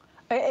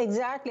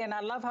 Exactly, and I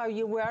love how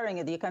you're wearing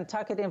it. You can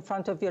tuck it in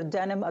front of your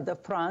denim at the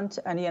front,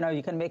 and you know,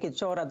 you can make it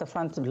short at the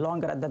front and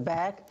longer at the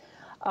back.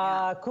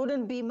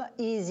 Couldn't be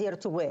easier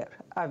to wear,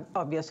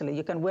 obviously.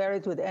 You can wear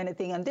it with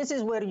anything, and this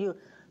is where you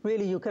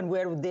can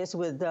wear this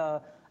with,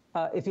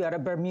 if you are a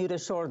Bermuda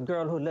short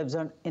girl who lives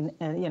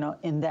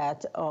in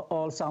that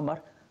all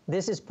summer.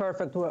 This is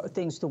perfect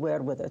things to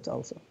wear with it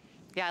also.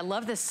 Yeah, I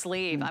love this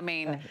sleeve. I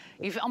mean,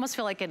 you almost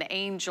feel like an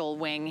angel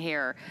wing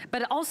here.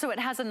 But also it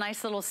has a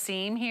nice little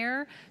seam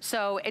here,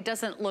 so it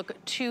doesn't look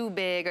too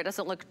big or it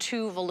doesn't look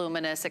too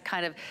voluminous. It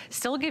kind of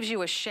still gives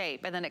you a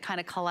shape, and then it kind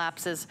of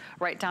collapses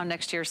right down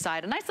next to your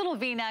side. A nice little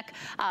V-neck,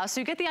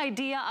 so you get the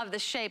idea of the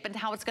shape and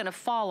how it's gonna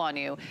fall on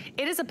you.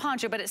 It is a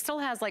poncho, but it still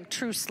has like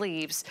true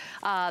sleeves.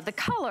 The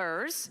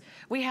colors,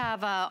 we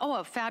have,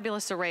 a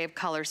fabulous array of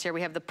colors here.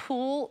 We have the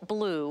pool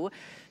blue,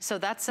 so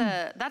that's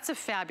a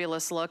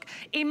fabulous look.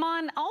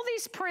 Iman, all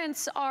these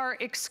prints are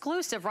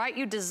exclusive, right?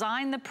 You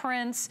design the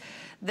prints.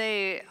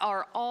 They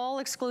are all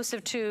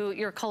exclusive to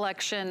your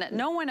collection.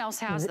 No one else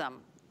has them.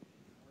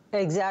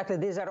 Exactly.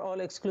 These are all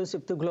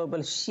exclusive to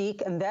Global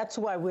Chic, and that's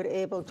why we're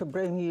able to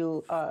bring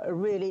you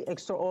really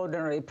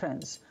extraordinary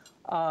prints.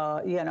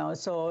 I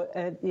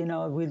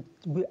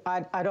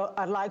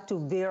like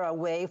to veer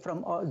away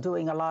from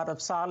doing a lot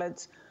of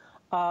solids.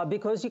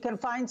 Because you can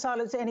find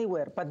solids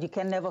anywhere, but you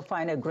can never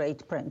find a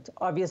great print.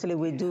 Obviously,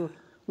 we do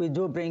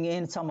bring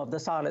in some of the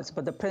solids,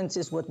 but the prints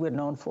is what we're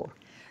known for.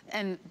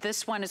 And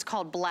this one is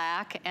called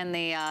Black, and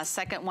the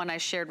second one I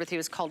shared with you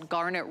is called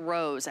Garnet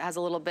Rose. It has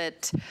a little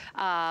bit,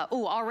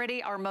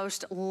 already our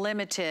most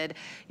limited.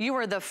 You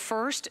are the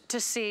first to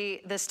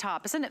see this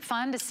top. Isn't it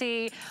fun to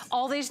see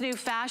all these new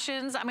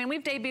fashions? I mean,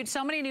 we've debuted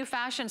so many new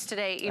fashions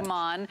today,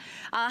 Iman.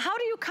 How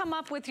do you come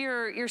up with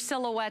your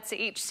silhouettes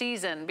each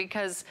season?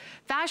 Because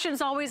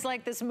fashion's always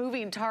like this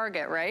moving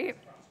target, right?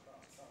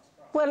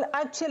 Well,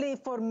 actually,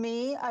 for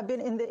me, I've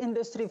been in the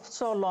industry for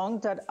so long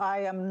that I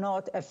am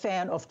not a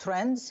fan of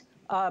trends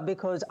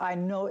because I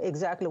know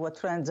exactly what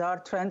trends are.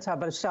 Trends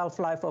have a shelf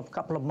life of a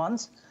couple of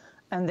months,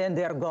 and then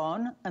they're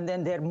gone, and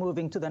then they're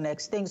moving to the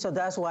next thing. So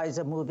that's why it's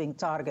a moving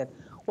target.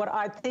 What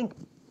I think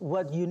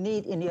what you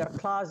need in your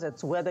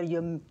closets, whether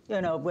you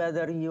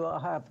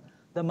have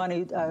the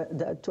money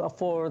to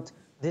afford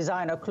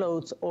designer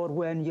clothes or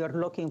when you're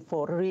looking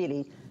for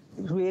really,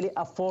 really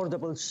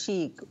affordable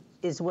chic,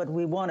 is what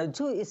we want to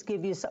do is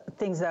give you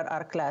things that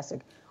are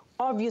classic.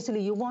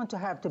 Obviously, you want to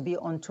have to be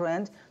on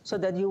trend so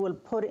that you will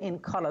put in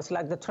colors,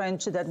 like the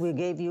trench that we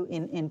gave you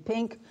in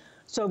pink.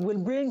 So we'll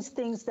bring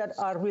things that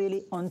are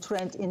really on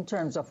trend in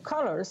terms of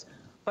colors,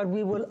 but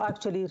we will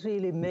actually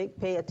really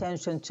pay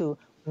attention to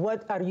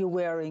what are you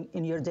wearing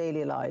in your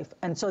daily life.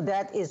 And so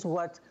that is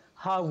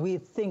how we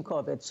think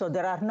of it. So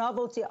there are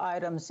novelty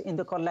items in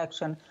the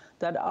collection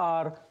that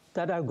are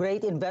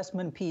great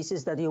investment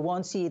pieces that you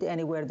won't see it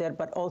anywhere there,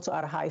 but also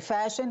are high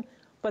fashion.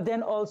 But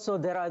then also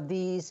there are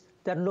these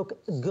that look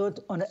good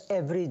on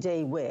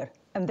everyday wear.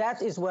 And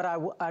that is what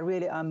I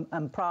really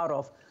am proud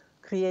of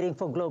creating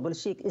for Global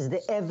Chic, is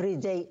the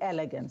everyday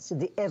elegance,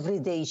 the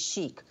everyday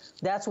chic.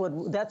 That's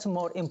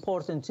more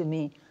important to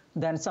me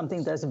than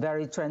something that's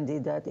very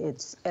trendy, that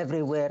it's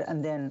everywhere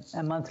and then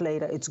a month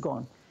later it's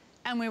gone.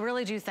 And we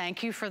really do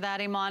thank you for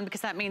that, Iman,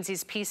 because that means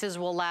these pieces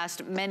will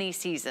last many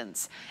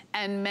seasons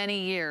and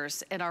many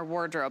years in our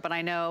wardrobe. And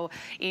I know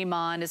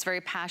Iman is very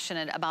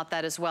passionate about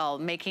that as well,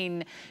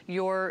 making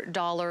your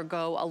dollar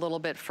go a little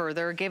bit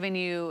further, giving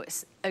you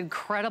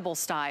incredible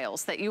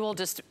styles that you'll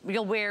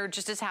wear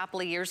just as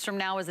happily years from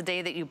now as the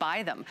day that you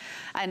buy them.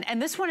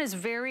 And this one is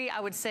very, I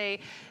would say,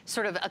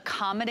 sort of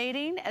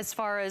accommodating as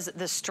far as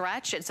the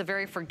stretch. It's a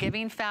very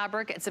forgiving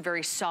fabric. It's a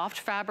very soft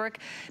fabric.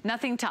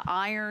 Nothing to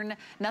iron,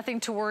 nothing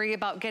to worry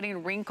about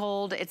getting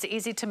wrinkled. It's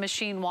easy to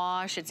machine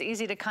wash. It's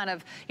easy to kind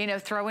of,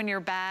 throw in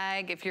your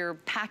bag if you're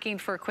packing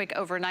for a quick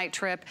overnight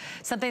trip.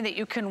 Something that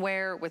you can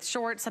wear with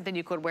shorts, something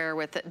you could wear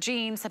with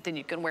jeans, something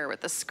you can wear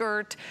with a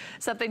skirt,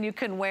 something you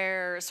can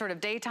wear sort of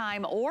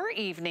daytime or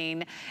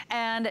evening,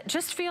 and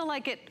just feel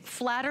like it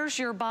flatters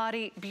your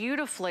body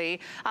beautifully.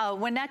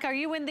 Winneck, are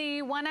you in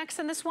the 1X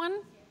in this one?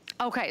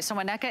 Okay, so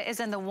Waneka is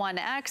in the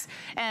 1X.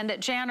 And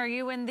Jan, are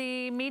you in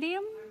the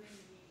medium?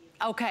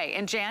 Okay,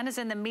 and Jan is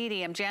in the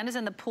medium. Jan is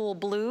in the pool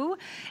blue.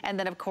 And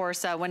then, of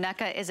course,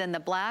 Waneka is in the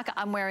black.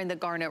 I'm wearing the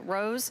garnet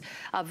rose,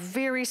 a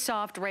very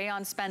soft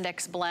rayon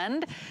spandex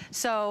blend.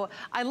 So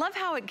I love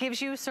how it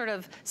gives you sort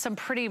of some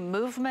pretty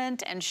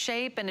movement and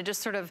shape, and it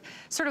just sort of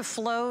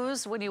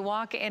flows when you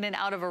walk in and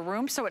out of a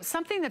room. So it's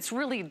something that's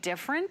really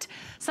different,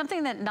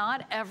 something that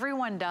not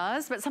everyone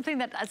does, but something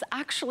that is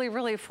actually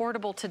really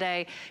affordable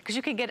today because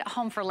you can get it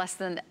home for less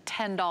than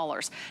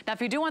 $10. Now,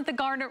 if you do want the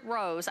garnet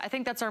rose, I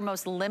think that's our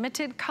most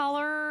limited color.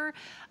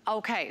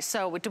 Okay,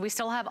 so do we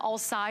still have all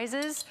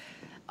sizes?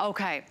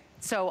 Okay.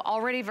 So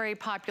already very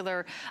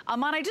popular.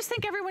 Iman, I just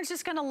think everyone's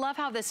just gonna love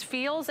how this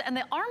feels, and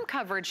the arm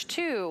coverage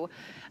too,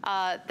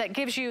 that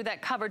gives you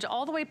that coverage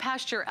all the way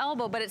past your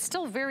elbow, but it's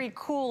still very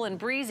cool and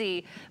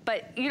breezy,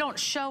 but you don't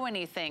show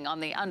anything on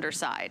the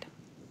underside.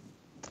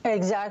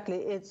 Exactly,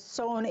 it's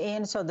sewn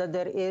in so that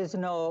there is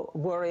no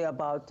worry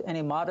about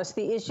any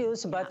modesty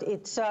issues, but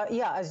it's,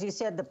 yeah, as you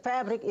said, the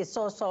fabric is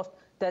so soft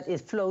that it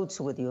floats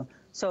with you.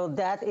 So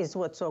that is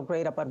what's so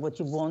great about what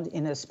you want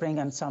in the spring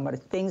and summer.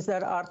 Things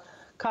that are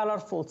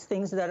colorful,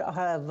 things that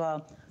have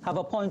a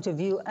point of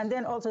view, and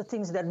then also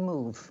things that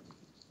move.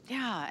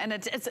 Yeah, and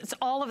it's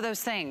all of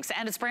those things,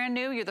 and it's brand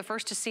new. You're the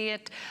first to see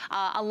it.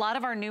 A lot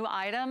of our new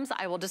items,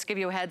 I will just give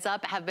you a heads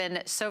up, have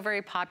been so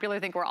very popular. I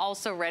think we're all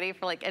so ready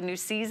for like a new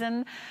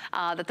season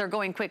that they're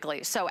going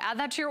quickly. So add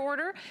that to your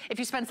order. If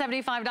you spend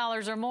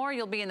 $75 or more,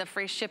 you'll be in the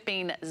free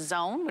shipping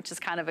zone, which is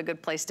kind of a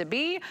good place to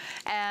be.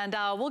 And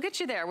we'll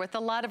get you there with a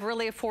lot of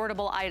really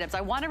affordable items.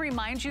 I want to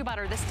remind you about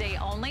our this day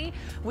only.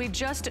 We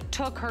just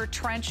took her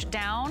trench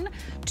down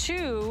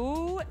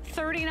to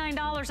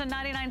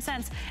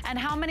 $39.99. And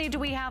how many do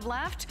we have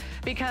left?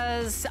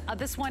 Because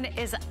this one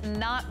is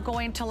not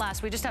going to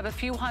last. We just have a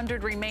few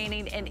hundred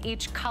remaining in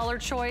each color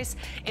choice.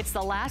 It's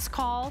the last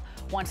call.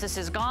 Once this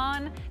is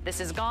gone, this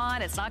is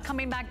gone. It's not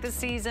coming back this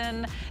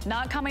season,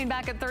 not coming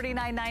back at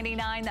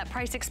 $39.99. That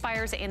price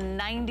expires in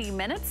 90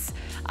 minutes,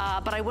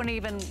 but I wouldn't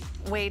even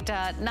wait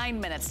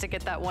 9 minutes to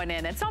get that one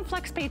in. It's on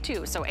FlexPay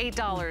too, so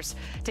 $8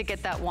 to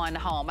get that one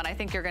home. And I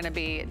think you're gonna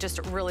be just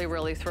really,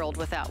 really thrilled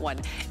with that one.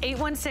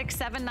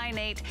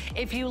 816-798.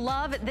 If you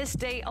love this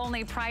day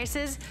only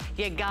prices,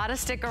 you gotta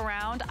stick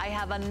around. I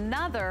have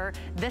another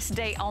this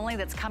day only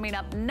that's coming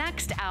up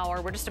next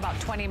hour. We're just about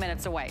 20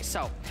 minutes away.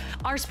 So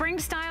our spring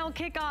style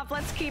kickoff,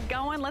 let's keep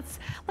going. Let's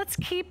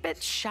keep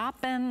it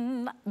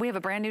shopping. We have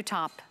a brand new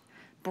top.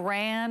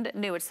 Brand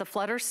new. It's the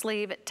flutter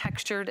sleeve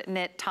textured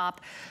knit top,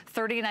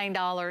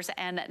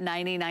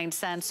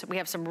 $39.99. We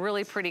have some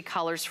really pretty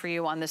colors for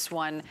you on this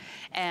one,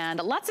 and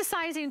lots of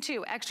sizing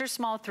too, extra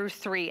small through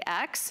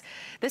 3X.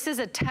 This is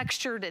a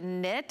textured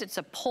knit. It's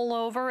a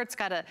pullover. It's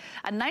got a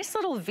nice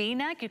little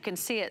V-neck. You can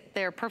see it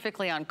there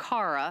perfectly on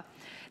Cara.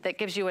 That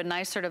gives you a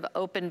nice sort of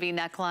open V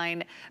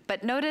neckline,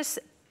 but notice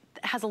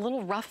it has a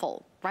little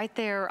ruffle right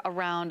there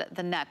around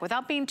the neck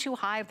without being too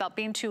high, without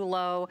being too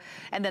low,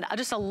 and then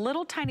just a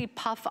little tiny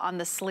puff on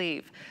the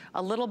sleeve,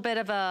 a little bit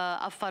of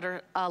a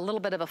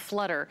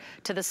flutter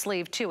to the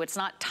sleeve too. It's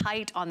not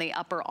tight on the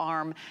upper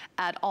arm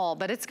at all,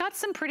 but it's got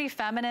some pretty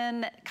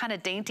feminine kind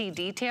of dainty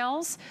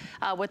details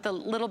with a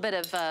little bit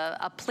of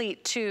a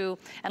pleat too,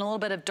 and a little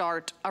bit of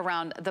dart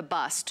around the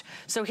bust.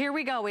 So here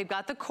we go. We've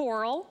got the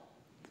coral.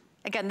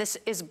 Again, this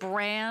is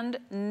brand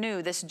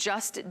new. This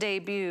just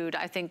debuted,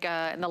 I think,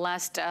 in the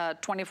last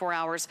 24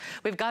 hours.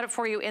 We've got it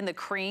for you in the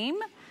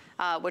cream,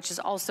 which is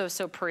also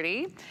so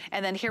pretty.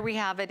 And then here we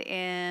have it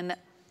in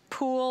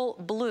pool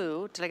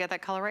blue. Did I get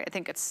that color right? I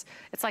think it's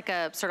like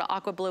a sort of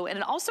aqua blue. And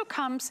it also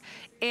comes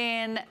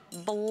in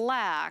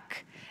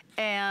black.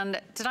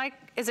 And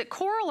is it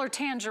coral or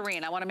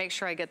tangerine? I want to make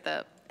sure I get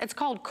it's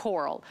called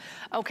coral.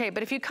 Okay,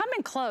 but if you come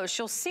in close,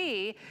 you'll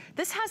see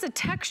this has a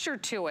texture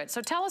to it.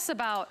 So tell us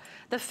about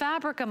the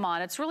fabric,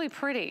 Iman. It's really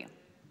pretty.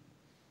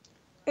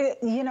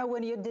 You know,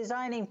 when you're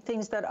designing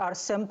things that are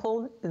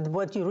simple,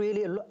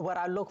 what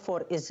I look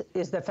for is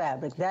the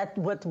fabric. That's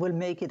what will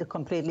make it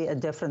completely a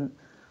different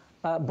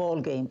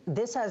ball game.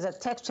 This has a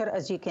texture,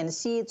 as you can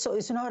see it, so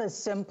it's not a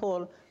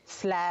simple,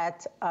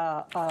 flat,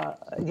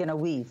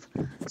 weave.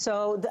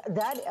 So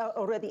that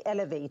already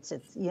elevates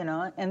it,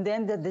 and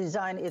then the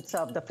design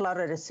itself, the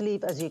fluttered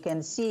sleeve, as you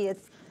can see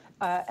it,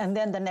 and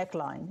then the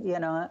neckline,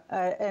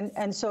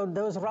 and so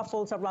those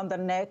ruffles around the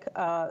neck,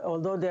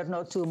 although they're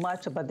not too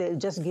much, but they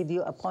just give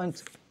you a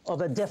point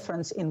of a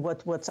difference in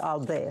what's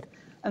out there.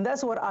 And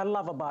that's what I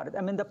love about it.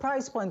 I mean, the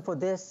price point for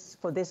this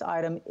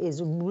item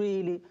is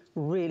really,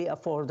 really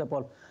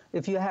affordable.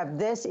 If you have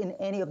this in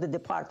any of the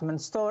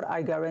department store,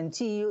 I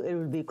guarantee you it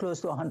will be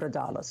close to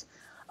 $100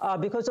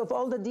 because of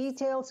all the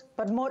details,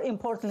 but more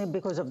importantly,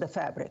 because of the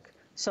fabric.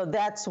 So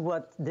that's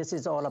what this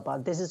is all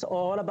about. This is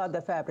all about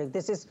the fabric.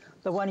 This is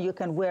the one you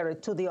can wear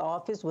it to the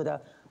office with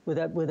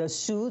a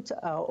suit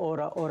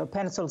or a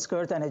pencil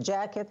skirt and a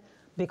jacket.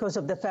 Because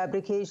of the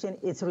fabrication,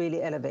 it's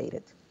really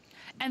elevated.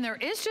 And there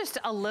is just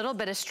a little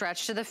bit of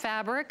stretch to the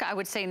fabric. I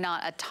would say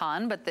not a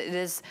ton, but it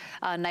is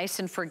nice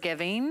and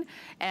forgiving.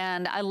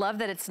 And I love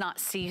that it's not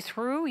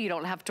see-through. You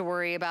don't have to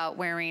worry about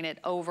wearing it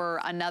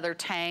over another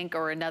tank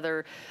or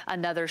another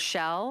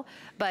shell.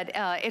 But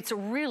it's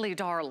really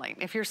darling.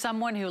 If you're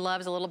someone who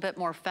loves a little bit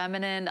more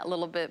feminine, a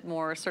little bit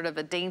more sort of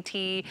a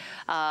dainty,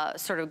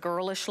 sort of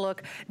girlish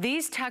look,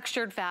 these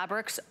textured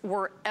fabrics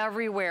were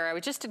everywhere. I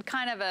just did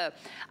kind of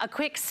a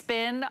quick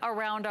spin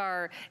around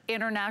our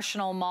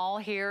international mall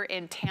here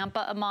in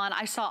Tampa, Iman.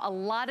 I saw a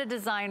lot of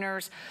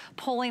designers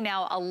pulling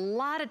out a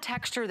lot of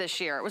texture this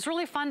year. It was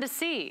really fun to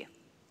see.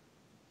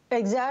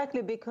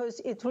 Exactly,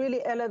 because it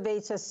really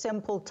elevates a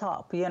simple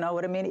top. You know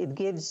what I mean? It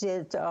gives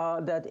it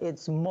that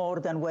it's more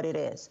than what it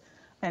is.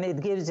 And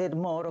it gives it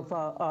more of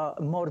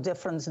a more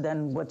difference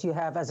than what you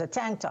have as a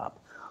tank top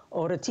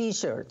or a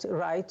t-shirt,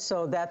 right?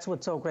 So that's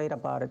what's so great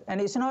about it.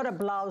 And it's not a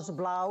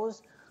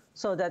blouse,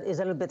 so that is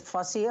a little bit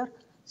fussier.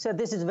 So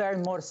this is very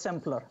more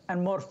simpler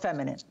and more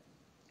feminine.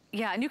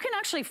 Yeah, and you can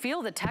actually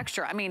feel the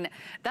texture. I mean,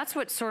 that's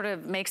what sort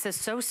of makes this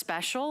so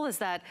special, is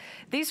that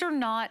these are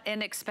not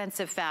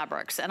inexpensive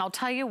fabrics. And I'll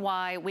tell you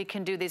why we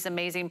can do these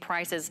amazing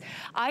prices.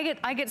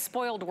 I get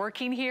spoiled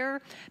working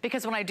here,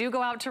 because when I do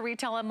go out to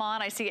retail,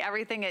 Iman, I see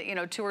everything at, you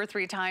know, 2 or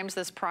 3 times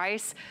this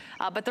price.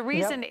 But the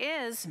reason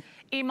is,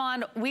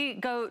 Iman, we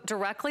go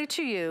directly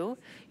to you.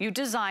 You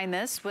design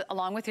this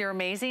along with your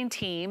amazing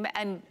team,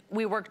 and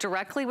we work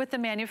directly with the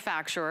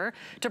manufacturer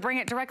to bring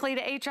it directly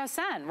to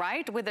HSN,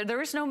 right?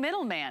 There is no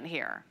middleman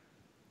here.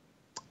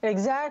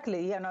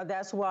 Exactly, you know,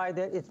 that's why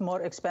it's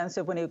more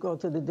expensive when you go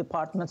to the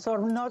department store.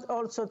 Not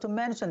also to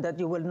mention that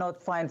you will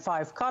not find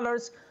 5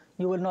 colors,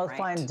 you will not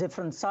find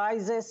different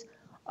sizes.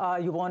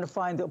 You want to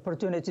find the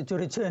opportunity to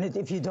return it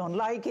if you don't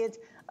like it,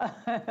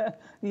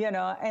 you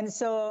know, and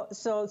so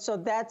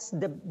that's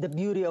the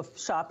beauty of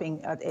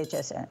shopping at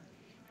HSN.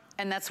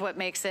 And that's what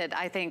makes it,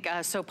 I think,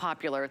 so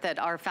popular, that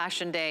our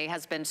fashion day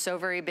has been so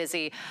very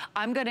busy.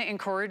 I'm going to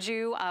encourage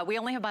you. We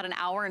only have about an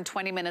hour and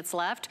 20 minutes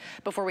left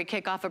before we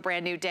kick off a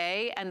brand new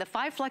day, and the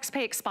 5 flex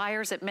pay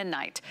expires at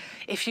midnight.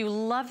 If you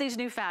love these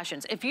new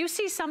fashions, if you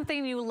see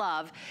something you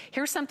love,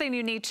 here's something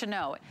you need to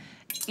know.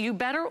 You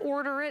better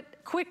order it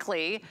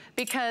quickly,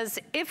 because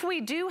if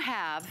we do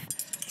have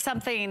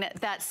something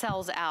that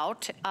sells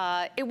out,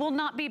 it will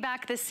not be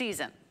back this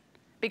season.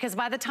 Because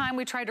by the time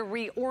we try to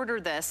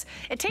reorder this,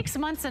 it takes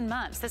months and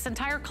months. This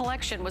entire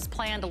collection was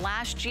planned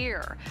last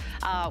year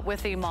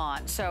with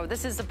Iman. So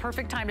this is the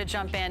perfect time to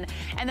jump in.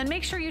 And then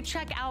make sure you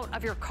check out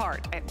of your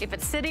cart. If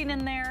it's sitting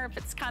in there, if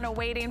it's kind of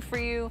waiting for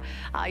you,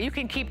 you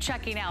can keep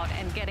checking out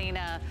and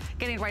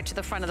getting right to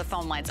the front of the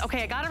phone lines.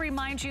 Okay, I gotta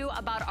remind you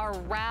about our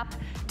wrap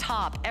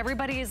top.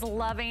 Everybody is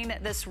loving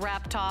this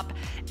wrap top.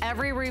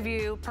 Every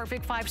review,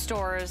 perfect 5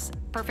 stars.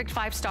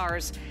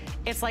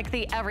 It's like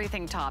the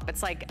everything top.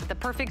 It's like the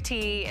perfect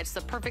tee, it's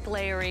the perfect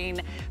layering,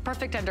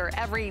 perfect under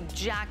every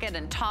jacket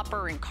and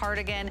topper and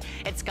cardigan.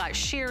 It's got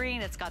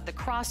shearing, it's got the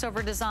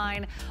crossover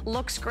design.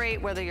 Looks great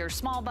whether you're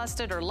small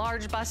busted or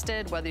large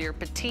busted, whether you're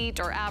petite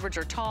or average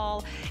or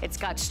tall. It's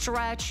got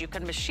stretch, you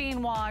can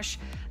machine wash.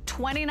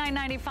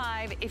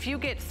 $29.95. If you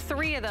get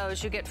 3 of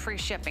those, you get free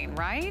shipping,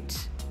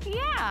 right?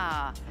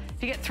 Yeah.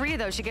 If you get 3 of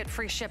those, you get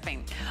free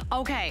shipping.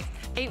 Okay,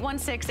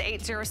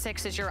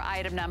 816-806 is your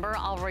item number.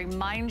 I'll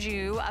remind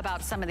you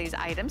about some of these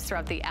items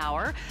throughout the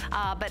hour.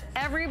 But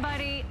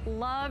everybody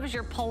loves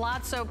your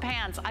palazzo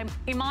pants.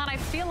 Iman, I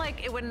feel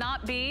like it would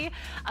not be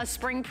a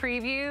spring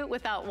preview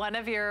without one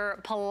of your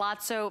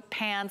palazzo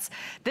pants.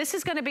 This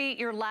is gonna be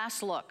your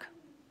last look.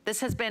 This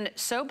has been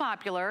so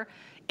popular.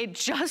 It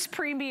just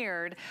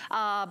premiered,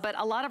 but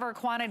a lot of our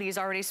quantity is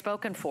already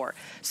spoken for.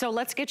 So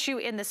let's get you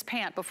in this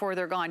pant before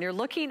they're gone. You're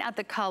looking at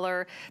the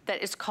color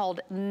that is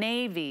called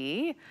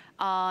navy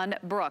on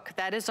Brooke.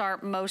 That is our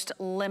most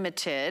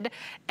limited.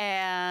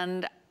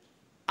 And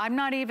I'm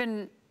not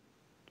even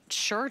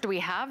sure, do we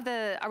have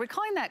are we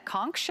calling that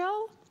conch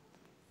shell?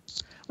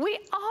 We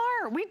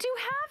are, we do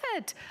have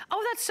it.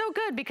 Oh, that's so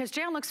good, because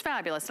Jan looks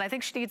fabulous, and I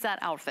think she needs that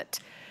outfit.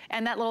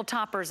 And that little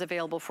topper is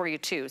available for you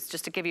too,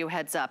 just to give you a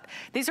heads up.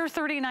 These are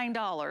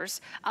 $39.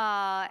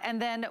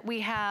 And then we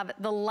have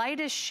the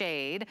lightest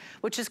shade,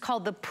 which is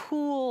called the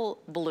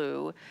pool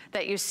blue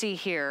that you see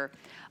here.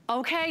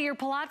 Okay, your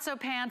palazzo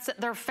pants,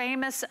 they're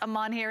famous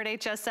Iman here at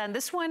HSN.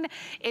 This one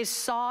is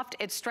soft,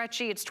 it's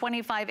stretchy, it's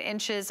 25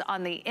 inches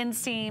on the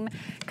inseam,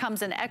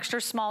 comes in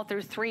extra small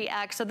through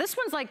 3X. So this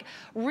one's like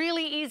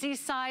really easy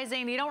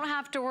sizing. You don't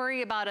have to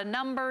worry about a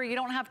number. You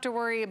don't have to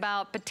worry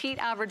about petite,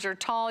 average, or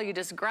tall. You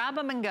just grab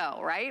them and go,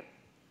 right?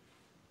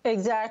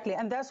 Exactly,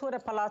 and that's what a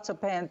palazzo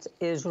pant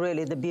is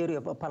really. The beauty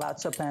of a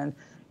palazzo pant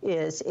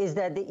is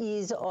that the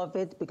ease of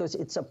it, because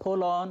it's a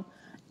pull-on.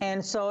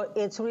 And so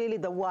it's really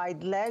the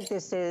wide leg.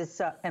 This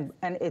is, and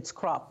it's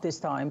cropped this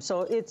time.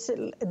 So it's,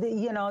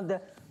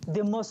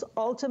 the most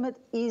ultimate,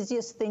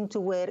 easiest thing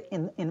to wear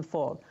in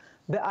fall.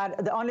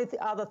 The only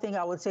other thing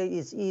I would say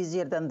is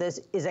easier than this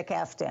is a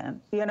caftan.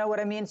 You know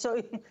what I mean?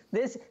 So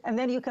this, and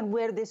then you can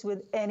wear this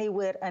with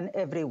anywhere and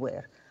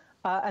everywhere.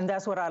 And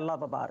that's what I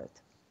love about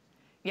it.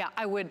 Yeah,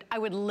 I would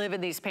live in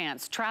these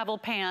pants. Travel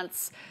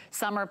pants,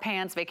 summer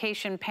pants,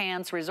 vacation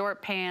pants,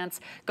 resort pants,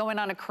 going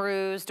on a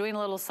cruise, doing a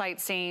little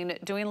sightseeing,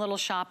 doing a little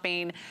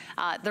shopping.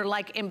 They're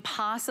like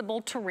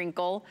impossible to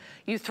wrinkle.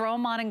 You throw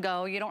them on and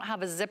go. You don't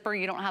have a zipper,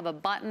 you don't have a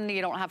button,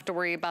 you don't have to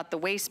worry about the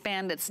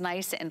waistband. It's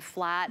nice and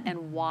flat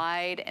and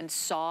wide and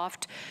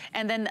soft.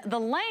 And then the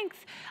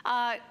length,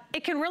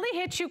 it can really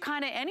hit you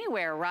kind of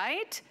anywhere,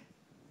 right?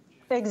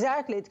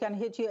 Exactly, it can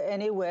hit you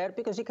anywhere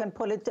because you can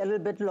pull it a little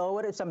bit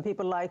lower. If some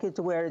people like it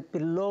to wear it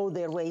below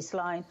their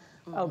waistline,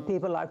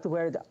 people like to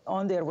wear it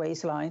on their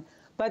waistline.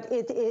 But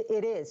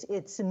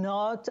it's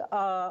not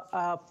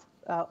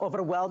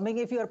overwhelming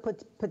if you're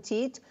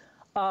petite,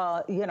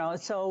 you know.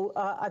 So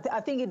I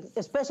think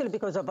especially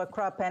because of a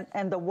crop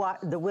and the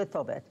width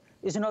of it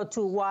is not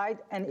too wide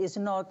and is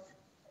not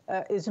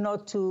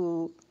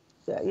too,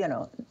 you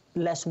know,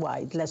 less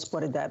wide. Let's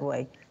put it that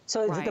way.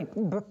 So it's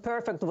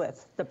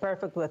the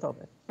perfect width of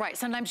it. Right,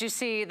 sometimes you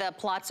see the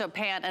palazzo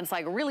pant and it's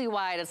like really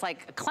wide, it's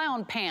like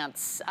clown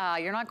pants.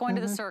 You're not going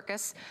to the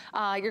circus,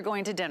 you're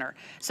going to dinner.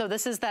 So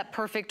this is that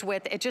perfect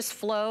width. It just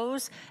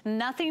flows,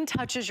 nothing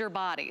touches your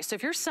body. So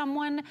if you're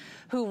someone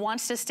who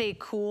wants to stay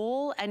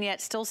cool and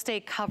yet still stay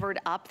covered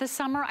up this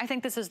summer, I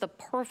think this is the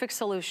perfect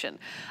solution.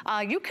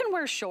 You can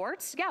wear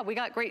shorts. Yeah, we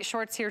got great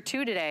shorts here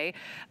too today,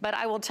 but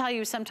I will tell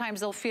you sometimes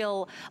they'll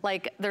feel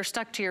like they're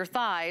stuck to your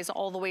thighs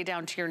all the way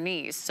down to your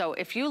knees. So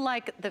if you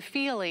like the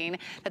feeling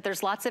that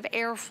there's lots of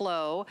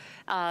airflow,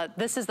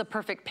 this is the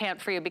perfect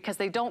pant for you because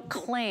they don't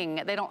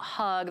cling, they don't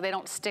hug, they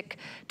don't stick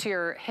to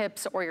your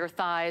hips or your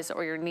thighs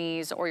or your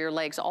knees or your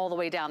legs all the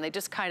way down. They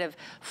just kind of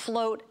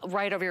float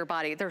right over your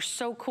body. They're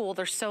so cool,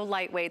 they're so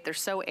lightweight, they're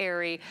so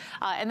airy.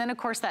 And then of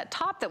course that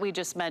top that we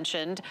just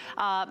mentioned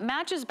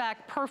matches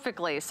back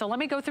perfectly. So let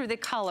me go through the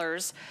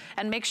colors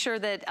and make sure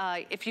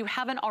that if you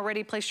haven't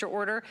already placed your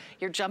order,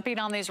 you're jumping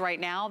on these right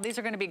now. These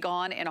are gonna be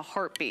gone in a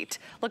heartbeat.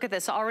 Look at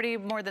this, already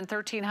more than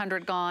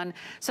 1,300 gone.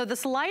 So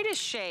this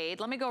lightest shade,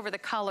 let me go over the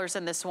colors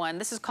in this one.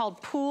 This is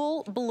called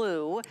Pool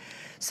Blue.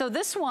 So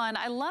this one,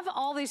 I love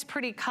all these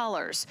pretty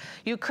colors.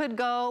 You could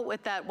go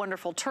with that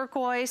wonderful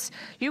turquoise.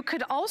 You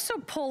could also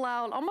pull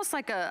out almost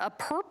like a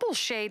purple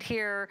shade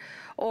here,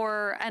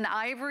 or an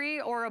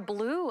ivory or a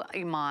blue,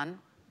 Iman.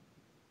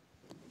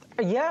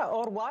 Yeah,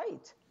 or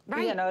white.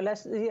 Right. You know,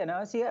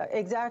 yeah,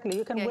 exactly.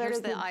 You can wear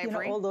it with, you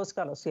know, all those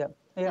colors, yeah.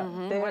 Yeah,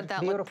 wouldn't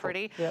that look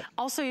pretty? Yeah.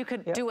 Also, you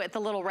could do it the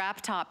little wrap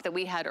top that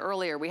we had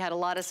earlier. We had a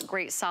lot of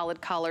great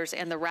solid colors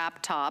in the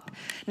wrap top.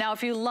 Now,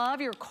 if you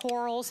love your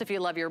corals, if you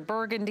love your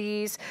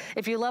burgundies,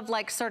 if you love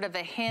like sort of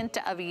a hint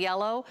of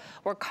yellow,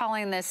 we're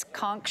calling this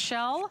conch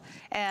shell.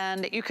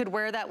 And you could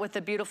wear that with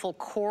the beautiful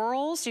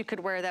corals. You could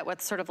wear that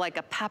with sort of like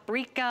a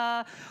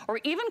paprika, or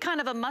even kind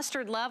of a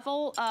mustard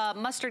level,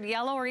 mustard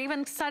yellow, or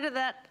even side of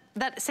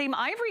that same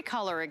ivory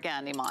color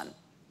again, Iman.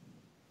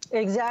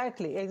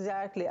 Exactly,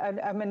 exactly.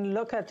 I mean,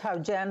 look at how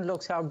Jen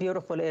looks, how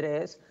beautiful it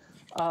is.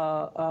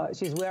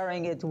 She's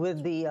wearing it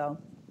with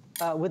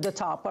the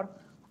topper.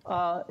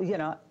 You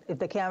know, if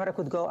the camera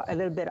could go a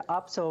little bit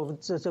up so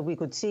we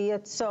could see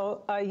it.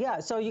 So yeah,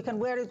 so you can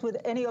wear it with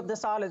any of the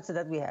solids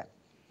that we have.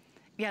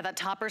 Yeah, that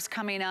topper's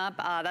coming up.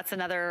 That's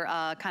another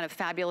kind of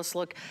fabulous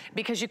look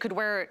because you could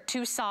wear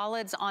 2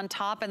 solids on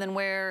top and then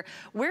wear,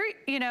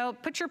 you know,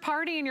 put your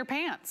party in your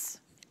pants.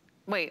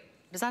 Wait,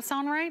 does that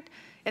sound right?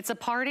 It's a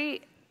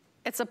party.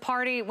 It's a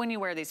party when you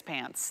wear these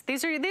pants.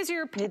 These are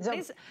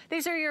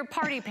your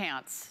party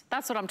pants.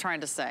 That's what I'm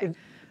trying to say,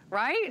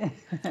 right?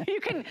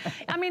 You can.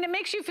 I mean, it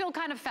makes you feel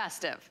kind of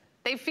festive.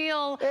 They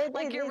feel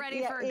like you're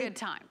ready for a good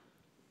time.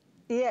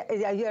 Yeah,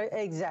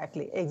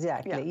 exactly.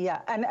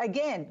 Yeah, and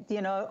again,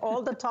 you know,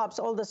 all the tops,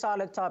 all the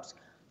solid tops,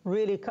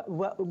 really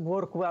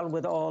work well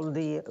with all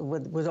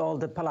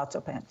the palazzo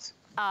pants.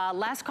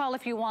 Last call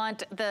if you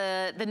want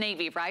the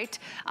navy, right?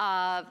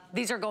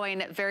 These are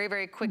going very,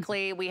 very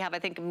quickly. We have, I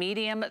think,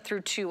 medium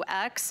through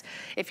 2X.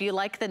 If you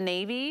like the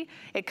navy,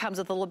 it comes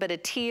with a little bit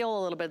of teal,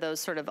 a little bit of those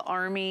sort of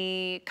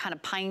army kind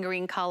of pine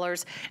green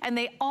colors. And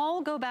they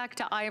all go back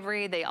to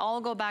ivory. They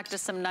all go back to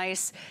some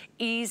nice,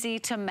 easy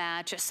to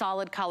match,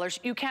 solid colors.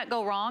 You can't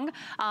go wrong.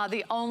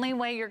 The only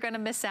way you're gonna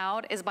miss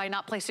out is by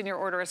not placing your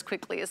order as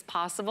quickly as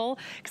possible,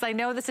 because I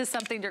know this is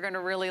something you're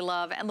gonna really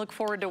love and look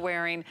forward to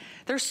wearing.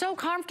 They're so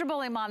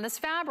comfortable, Iman, this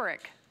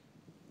fabric.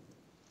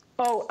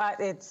 Oh,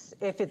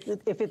 if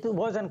it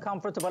wasn't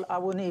comfortable, I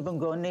wouldn't even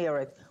go near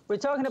it. We're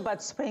talking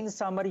about spring,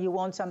 summer. You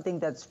want something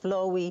that's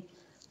flowy,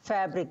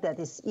 fabric that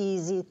is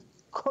easy,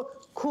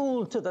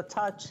 cool to the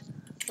touch.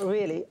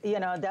 Really, you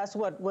know, that's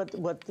what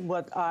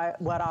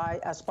I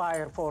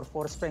aspire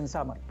for spring,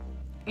 summer.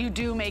 You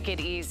do make it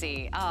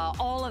easy.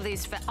 All of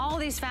these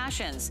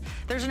fashions,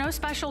 there's no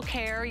special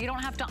care. You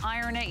don't have to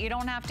iron it. You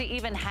don't have to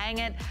even hang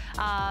it.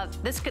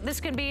 This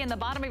can be in the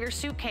bottom of your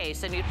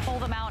suitcase and you'd pull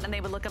them out and they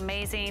would look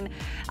amazing.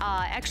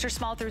 Extra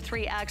small through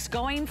 3X,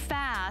 going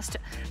fast.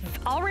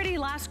 Already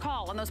last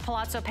call on those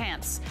palazzo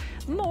pants.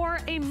 More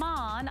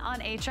Iman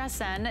on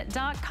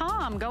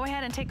hsn.com. Go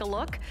ahead and take a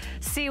look,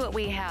 see what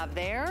we have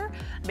there,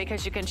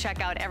 because you can check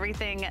out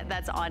everything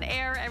that's on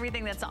air,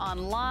 everything that's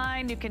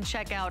online. You can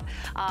check out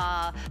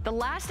the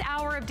last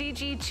hour of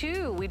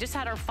DG2. We just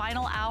had our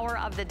final hour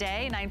of the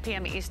day, 9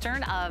 p.m.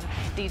 Eastern, of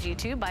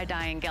DG2 by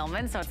Diane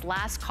Gilman. So it's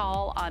last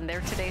call on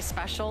their Today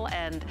Special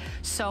and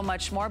so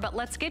much more. But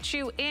let's get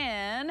you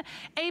in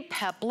a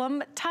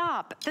peplum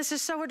top. This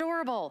is so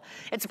adorable.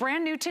 It's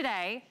brand new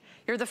today.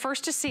 You're the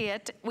first to see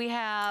it. We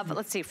have,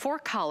 let's see, 4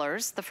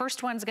 colors. The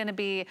first one's gonna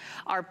be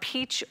our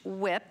peach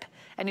whip.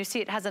 And you see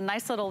it has a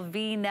nice little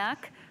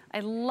V-neck. I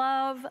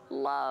love,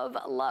 love,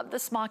 love the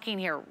smocking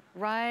here,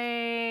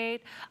 right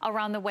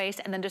around the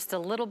waist, and then just a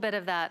little bit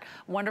of that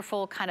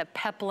wonderful kind of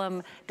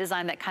peplum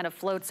design that kind of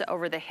floats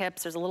over the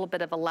hips. There's a little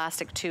bit of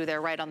elastic too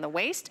there right on the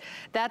waist.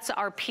 That's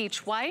our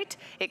peach white.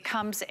 It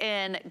comes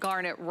in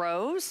garnet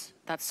rose.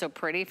 That's so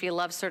pretty. If you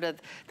love sort of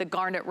the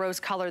garnet rose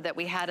color that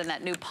we had in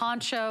that new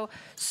poncho.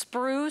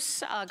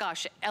 Spruce,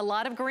 gosh, a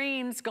lot of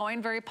greens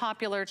going very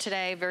popular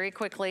today, very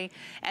quickly.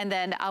 And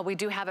then we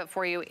do have it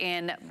for you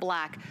in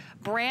black.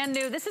 Brand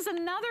new. This is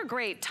another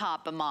great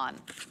top, Iman.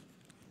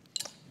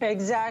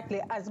 Exactly.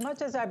 As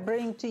much as I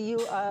bring to you,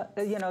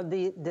 you know,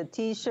 the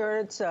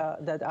T-shirts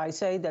that I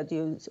say that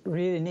you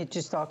really need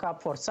to stock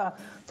up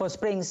for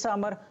spring,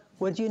 summer,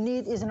 what you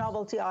need is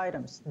novelty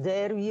items.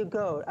 There you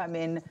go. I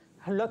mean,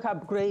 look how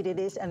great it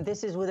is, and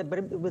this is with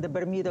the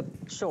Bermuda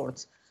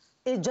shorts.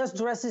 It just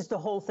dresses the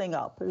whole thing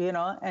up, you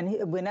know. And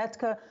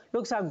Winnetka,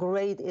 looks how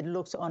great it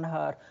looks on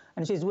her,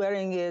 and she's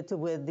wearing it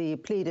with the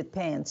pleated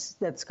pants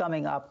that's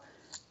coming up.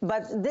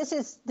 But this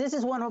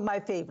is one of my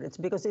favorites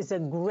because it's a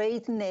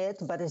great knit,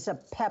 but it's a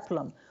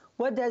peplum.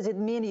 What does it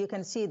mean? You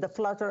can see the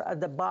flutter at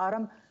the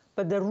bottom,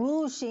 but the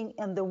ruching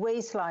and the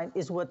waistline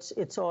is what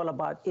it's all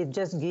about. It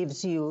just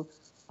gives you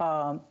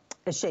a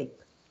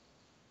shape.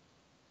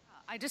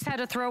 I just had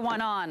to throw one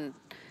on,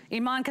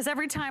 Iman, because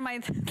every time I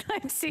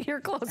see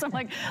your clothes, I'm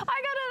like,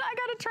 I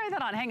gotta try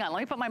that on. Hang on, let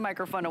me put my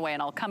microphone away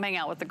and I'll come hang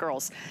out with the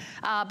girls.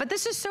 But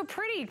this is so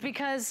pretty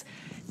because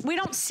we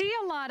don't see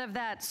a lot of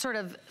that sort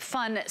of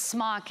fun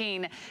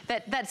smocking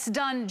that's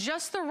done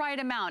just the right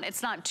amount.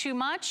 It's not too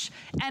much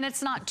and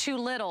it's not too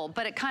little,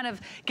 but it kind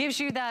of gives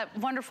you that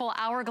wonderful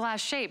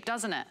hourglass shape,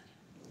 doesn't it?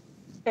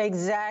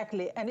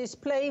 Exactly, and it's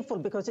playful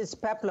because it's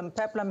peplum.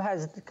 Peplum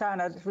has kind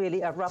of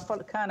really a ruffle,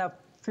 kind of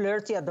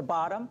flirty at the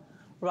bottom,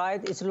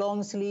 right? It's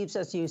long sleeves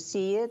as you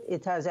see it.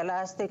 It has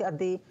elastic at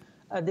the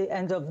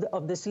end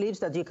of the sleeves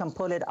that you can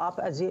pull it up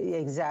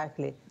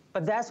exactly.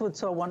 But that's what's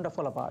so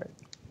wonderful about it.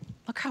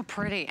 Look how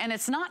pretty. And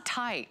it's not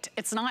tight.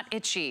 It's not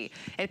itchy.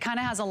 It kind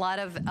of has a lot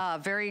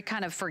of very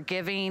kind of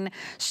forgiving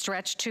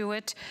stretch to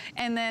it.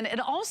 And then it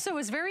also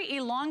is very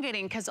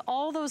elongating because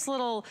all those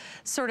little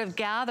sort of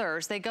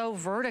gathers, they go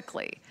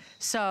vertically.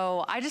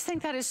 So I just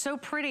think that is so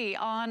pretty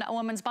on a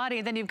woman's body.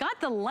 And then you've got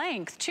the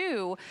length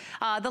too.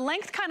 The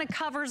length kind of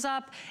covers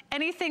up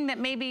anything that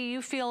maybe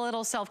you feel a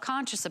little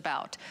self-conscious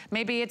about.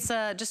 Maybe it's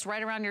just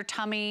right around your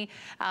tummy.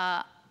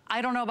 I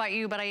don't know about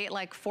you, but I ate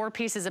like 4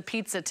 pieces of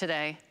pizza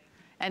today.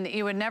 And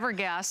you would never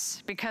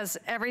guess because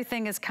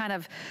everything is kind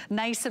of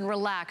nice and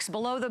relaxed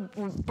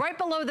right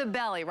below the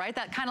belly, right?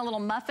 That kind of little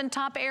muffin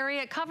top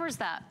area, it covers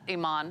that,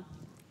 Iman.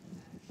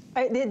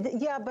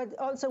 Yeah, but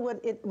also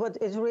what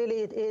is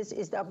really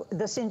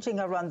the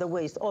cinching around the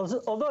waist.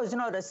 Although it's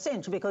not a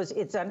cinch because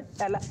it's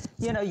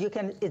you know,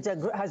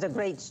 has a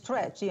great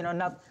stretch. You know,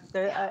 not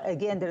there,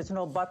 again, there's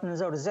no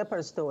buttons or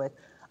zippers to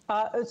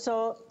it.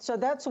 So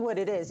that's what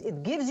it is.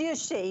 It gives you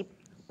shape,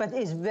 but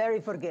it's very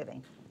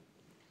forgiving.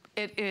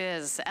 It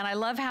is, and I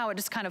love how it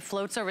just kind of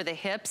floats over the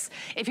hips.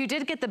 If you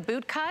did get the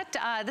boot cut,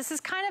 this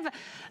is kind of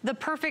the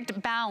perfect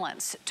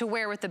balance to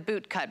wear with the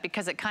boot cut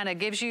because it kind of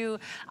gives you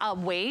a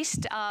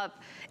waist,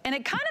 and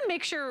it kind of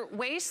makes your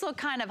waist look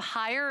kind of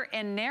higher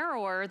and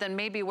narrower than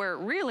maybe where it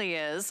really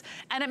is,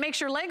 and it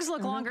makes your legs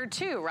look longer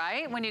too,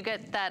 right? When you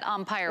get that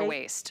umpire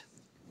waist.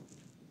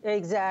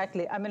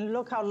 Exactly. I mean,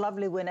 look how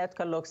lovely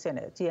Winnetka looks in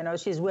it. You know,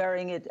 she's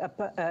wearing it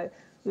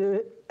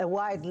a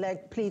wide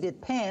leg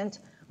pleated pant.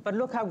 But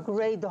look how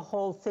great the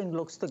whole thing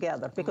looks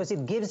together because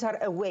it gives her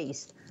a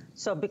waist.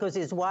 So because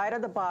it's wide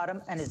at the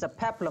bottom and it's a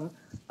peplum,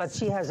 but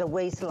she has a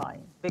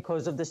waistline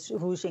because of the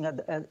ruching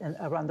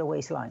around the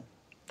waistline.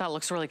 That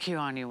looks really cute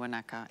on you,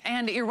 Winnetka.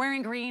 And you're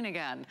wearing green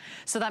again.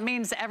 So that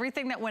means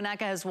everything that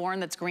Winnetka has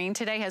worn that's green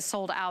today has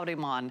sold out,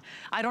 Iman.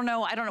 I don't know,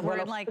 well, we're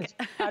in like...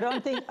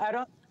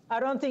 I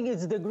don't think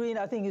it's the green.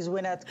 I think it's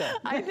Winnetka.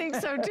 I think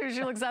so too.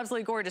 She looks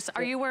absolutely gorgeous.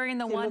 Are you wearing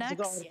the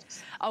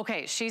 1X?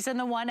 Okay, she's in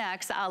the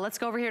 1X. Let's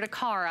go over here to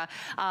Cara.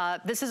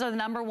 This is our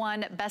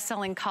 #1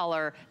 best-selling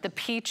color, the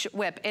peach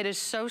whip. It is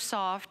so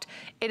soft.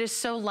 It is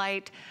so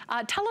light.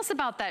 Tell us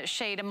about that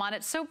shade, Iman.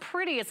 It's so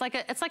pretty. it's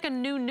like a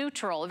new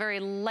neutral, a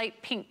very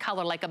light pink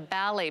color, like a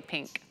ballet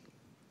pink.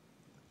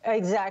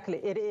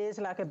 Exactly. It is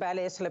like a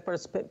ballet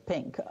slippers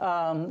pink.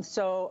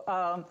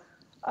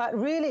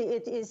 Really,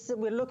 it is.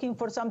 We're looking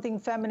for something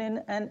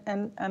feminine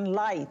and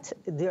light.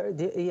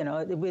 You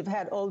know, we've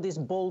had all these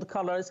bold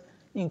colors,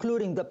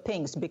 including the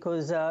pinks,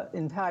 because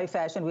in high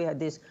fashion we had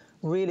these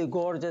really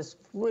gorgeous,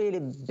 really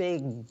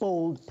big,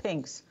 bold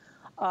pinks,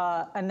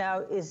 and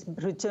now it's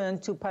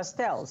returned to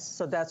pastels.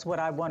 So that's what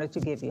I wanted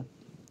to give you.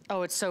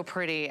 Oh, it's so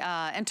pretty.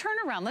 And turn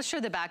around. Let's show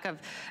the back of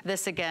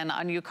this again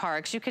on you,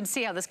 Carx. You can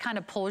see how this kind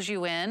of pulls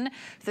you in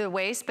through the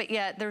waist, but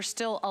yet there's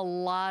still a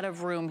lot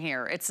of room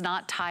here. It's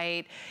not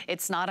tight.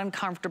 It's not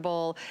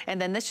uncomfortable.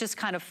 And then this just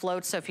kind of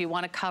floats. So if you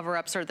want to cover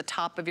up sort of the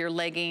top of your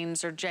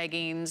leggings or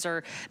jeggings,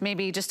 or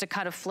maybe just to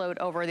kind of float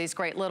over these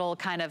great little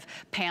kind of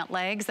pant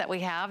legs that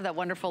we have, that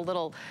wonderful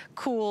little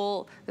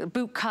cool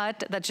boot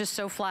cut that's just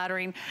so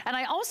flattering. And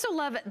I also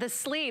love the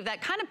sleeve, that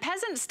kind of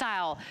peasant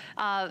style.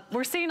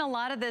 We're seeing a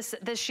lot of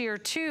this year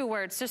too,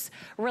 where it's just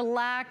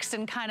relaxed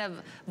and kind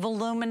of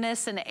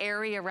voluminous and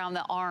airy around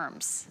the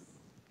arms.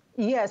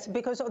 Yes,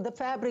 because the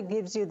fabric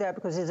gives you that,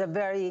 because it's a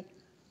very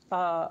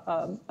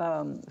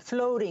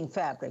floating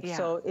fabric. Yeah.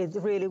 So it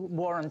really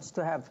warrants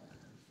to have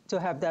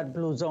that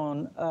blue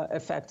zone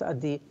effect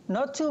at the,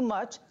 not too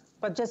much,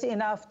 but just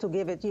enough to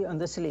give it you on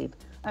the sleeve.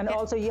 And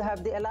also you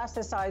have the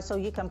elasticize, so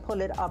you can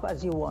pull it up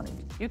as you want it.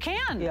 You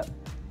can. Yep.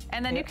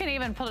 And then you can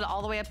even pull it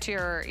all the way up to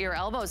your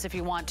elbows if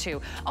you want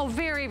to. Oh,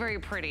 very, very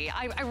pretty.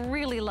 I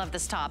really love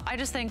this top. I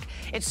just think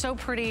it's so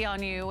pretty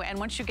on you. And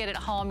once you get it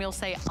home, you'll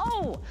say,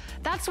 oh,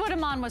 that's what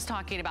Iman was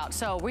talking about.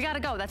 So we got to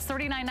go. That's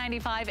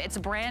 $39.95. It's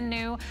brand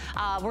new.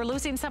 We're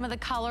losing some of the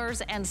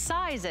colors and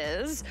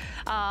sizes.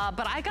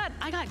 But I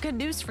got good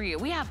news for you.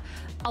 We have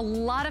a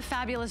lot of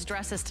fabulous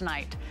dresses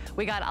tonight.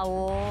 We got a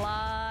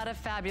lot of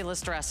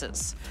fabulous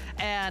dresses.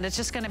 And it's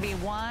just going to be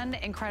one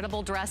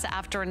incredible dress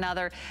after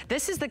another.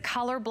 This is the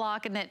color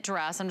block knit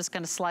dress. I'm just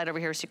going to slide over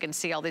here so you can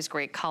see all these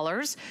great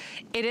colors.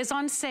 It is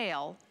on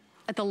sale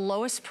at the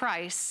lowest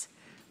price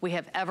we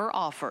have ever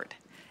offered.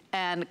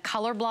 And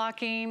color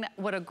blocking,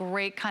 what a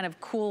great kind of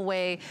cool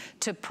way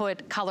to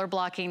put color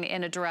blocking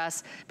in a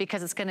dress,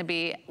 because it's gonna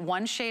be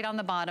one shade on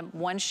the bottom,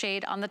 one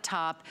shade on the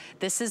top.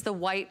 This is the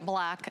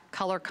white-black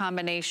color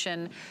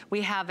combination.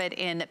 We have it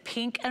in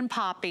pink and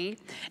poppy,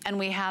 and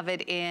we have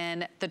it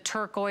in the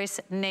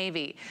turquoise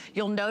navy.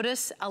 You'll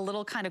notice a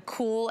little kind of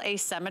cool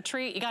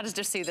asymmetry. You gotta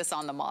just see this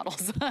on the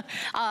models.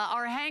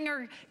 Our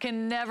hanger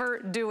can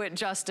never do it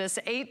justice.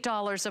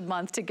 $8 a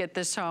month to get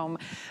this home.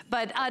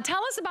 But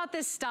tell us about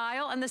this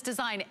style and this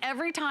design.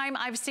 Every time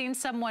I've seen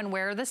someone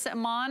wear this,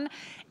 Iman,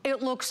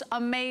 it looks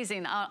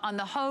amazing on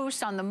the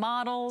host, on the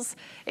models.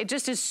 It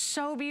just is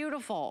so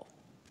beautiful.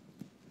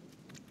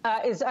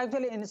 It's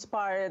actually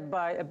inspired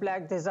by a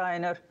black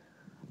designer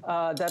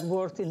that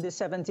worked in the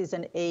 70s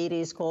and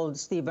 80s called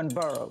Stephen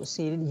Burrows.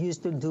 He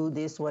used to do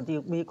this,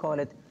 we call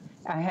it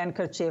a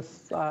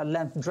handkerchief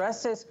length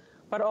dresses,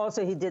 but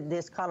also he did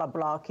this color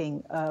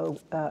blocking,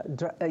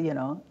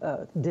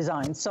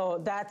 design.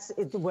 So that's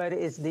where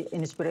the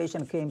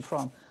inspiration came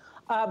from.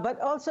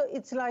 But also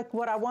it's like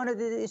what I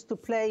wanted is to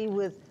play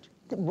with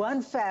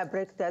one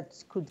fabric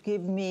that could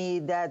give me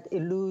that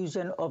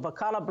illusion of a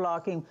color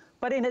blocking,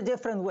 but in a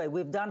different way.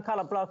 We've done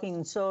color blocking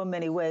in so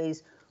many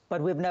ways,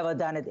 but we've never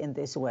done it in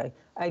this way.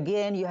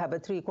 Again, you have a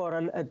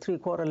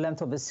three-quarter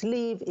length of a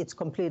sleeve. It's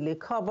completely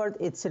covered.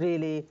 It's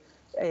really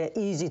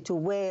easy to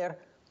wear.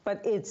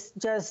 But it's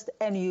just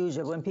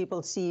unusual. When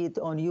people see it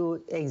on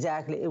you,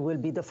 exactly, it will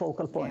be the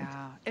focal point.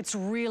 Yeah, it's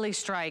really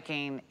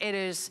striking.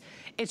 It's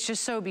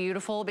just so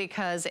beautiful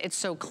because it's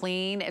so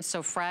clean, it's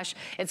so fresh.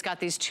 It's got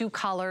these two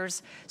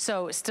colors,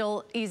 so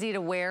still easy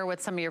to wear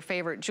with some of your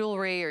favorite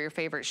jewelry or your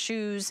favorite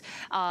shoes.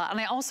 And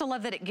I also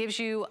love that it gives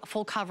you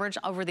full coverage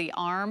over the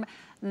arm.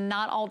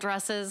 Not all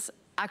dresses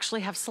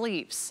actually have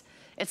sleeves.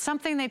 It's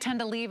something they tend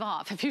to leave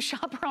off. If you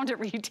shop around at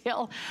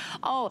retail,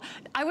 oh,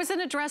 I was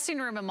in a dressing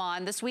room,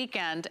 Iman, this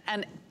weekend,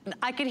 and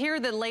I could hear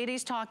the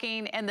ladies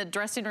talking in the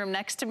dressing room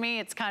next to me.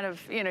 It's kind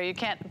of, you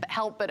can't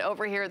help but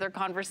overhear their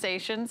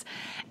conversations.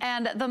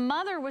 And the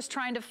mother was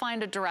trying to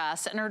find a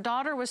dress, and her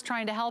daughter was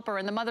trying to help her,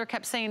 and the mother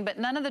kept saying, but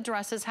none of the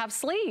dresses have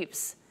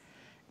sleeves.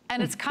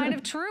 And it's kind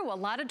of true. A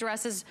lot of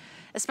dresses,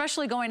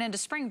 especially going into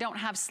spring, don't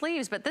have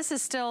sleeves, but this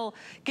is still,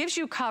 gives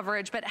you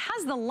coverage, but it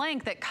has the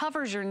length that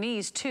covers your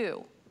knees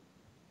too.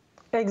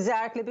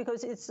 Exactly,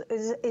 because it's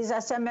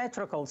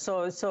asymmetrical.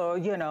 So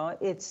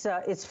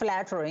it's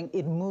flattering.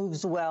 It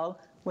moves well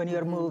when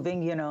you're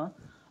moving.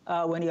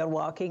 When you're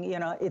walking.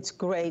 It's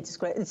great. It's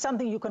great. It's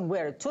something you can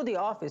wear to the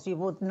office. You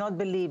would not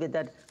believe it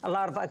that a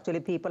lot of actually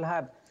people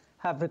have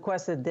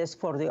requested this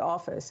for the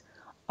office.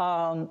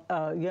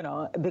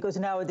 Because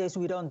nowadays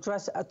we don't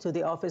dress to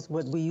the office.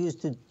 What we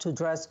used to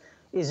dress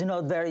is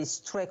not very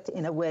strict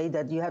in a way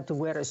that you have to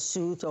wear a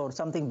suit or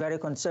something very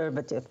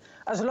conservative.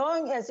 As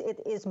long as it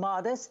is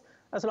modest,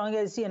 as long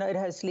as it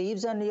has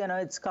sleeves and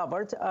it's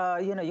covered,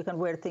 you can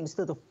wear things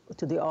to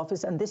the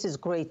office, and this is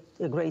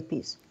a great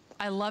piece.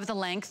 I love the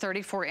length,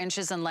 34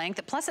 inches in length.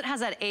 Plus it has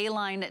that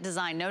A-line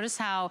design. Notice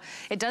how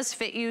it does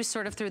fit you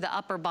sort of through the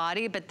upper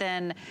body, but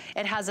then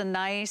it has a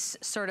nice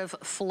sort of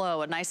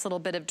flow, a nice little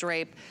bit of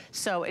drape.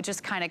 So it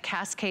just kind of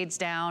cascades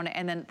down,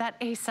 and then that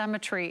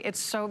asymmetry, it's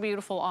so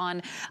beautiful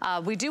on.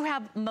 We do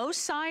have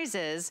most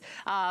sizes,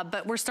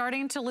 but we're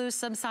starting to lose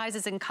some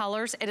sizes and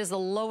colors. It is the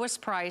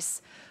lowest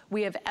price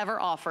we have ever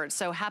offered.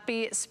 So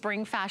happy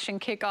spring fashion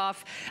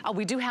kickoff.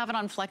 We do have it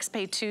on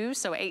FlexPay too,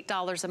 so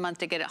 $8 a month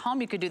to get it home.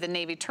 You could do the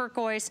navy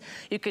turquoise,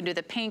 you can do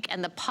the pink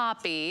and the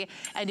poppy,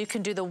 and you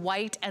can do the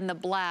white and the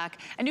black.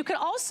 And you could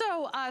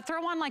also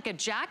throw on like a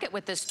jacket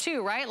with this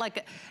too, right?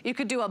 Like you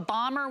could do a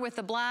bomber with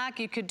the black,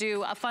 you could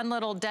do a fun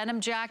little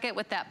denim jacket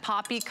with that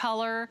poppy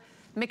color,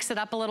 mix it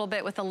up a little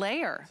bit with a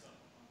layer.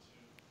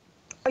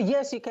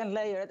 Yes, you can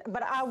layer it,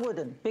 but I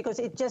wouldn't, because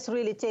it just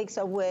really takes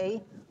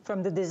away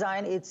from the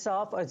design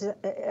itself.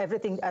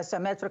 Everything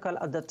asymmetrical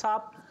at the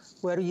top,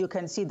 where you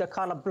can see the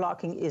color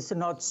blocking is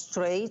not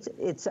straight,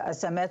 it's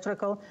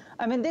asymmetrical.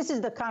 I mean, this is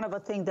the kind of a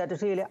thing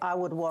that really I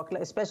would walk,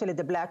 especially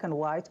the black and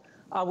white.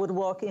 I would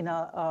walk in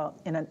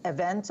an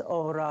event,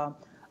 or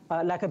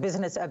like a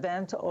business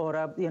event, or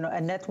a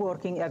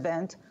networking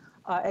event,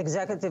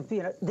 executive.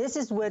 This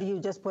is where you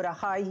just put a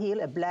high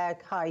heel, a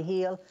black high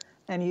heel,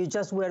 and you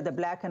just wear the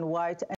black and white.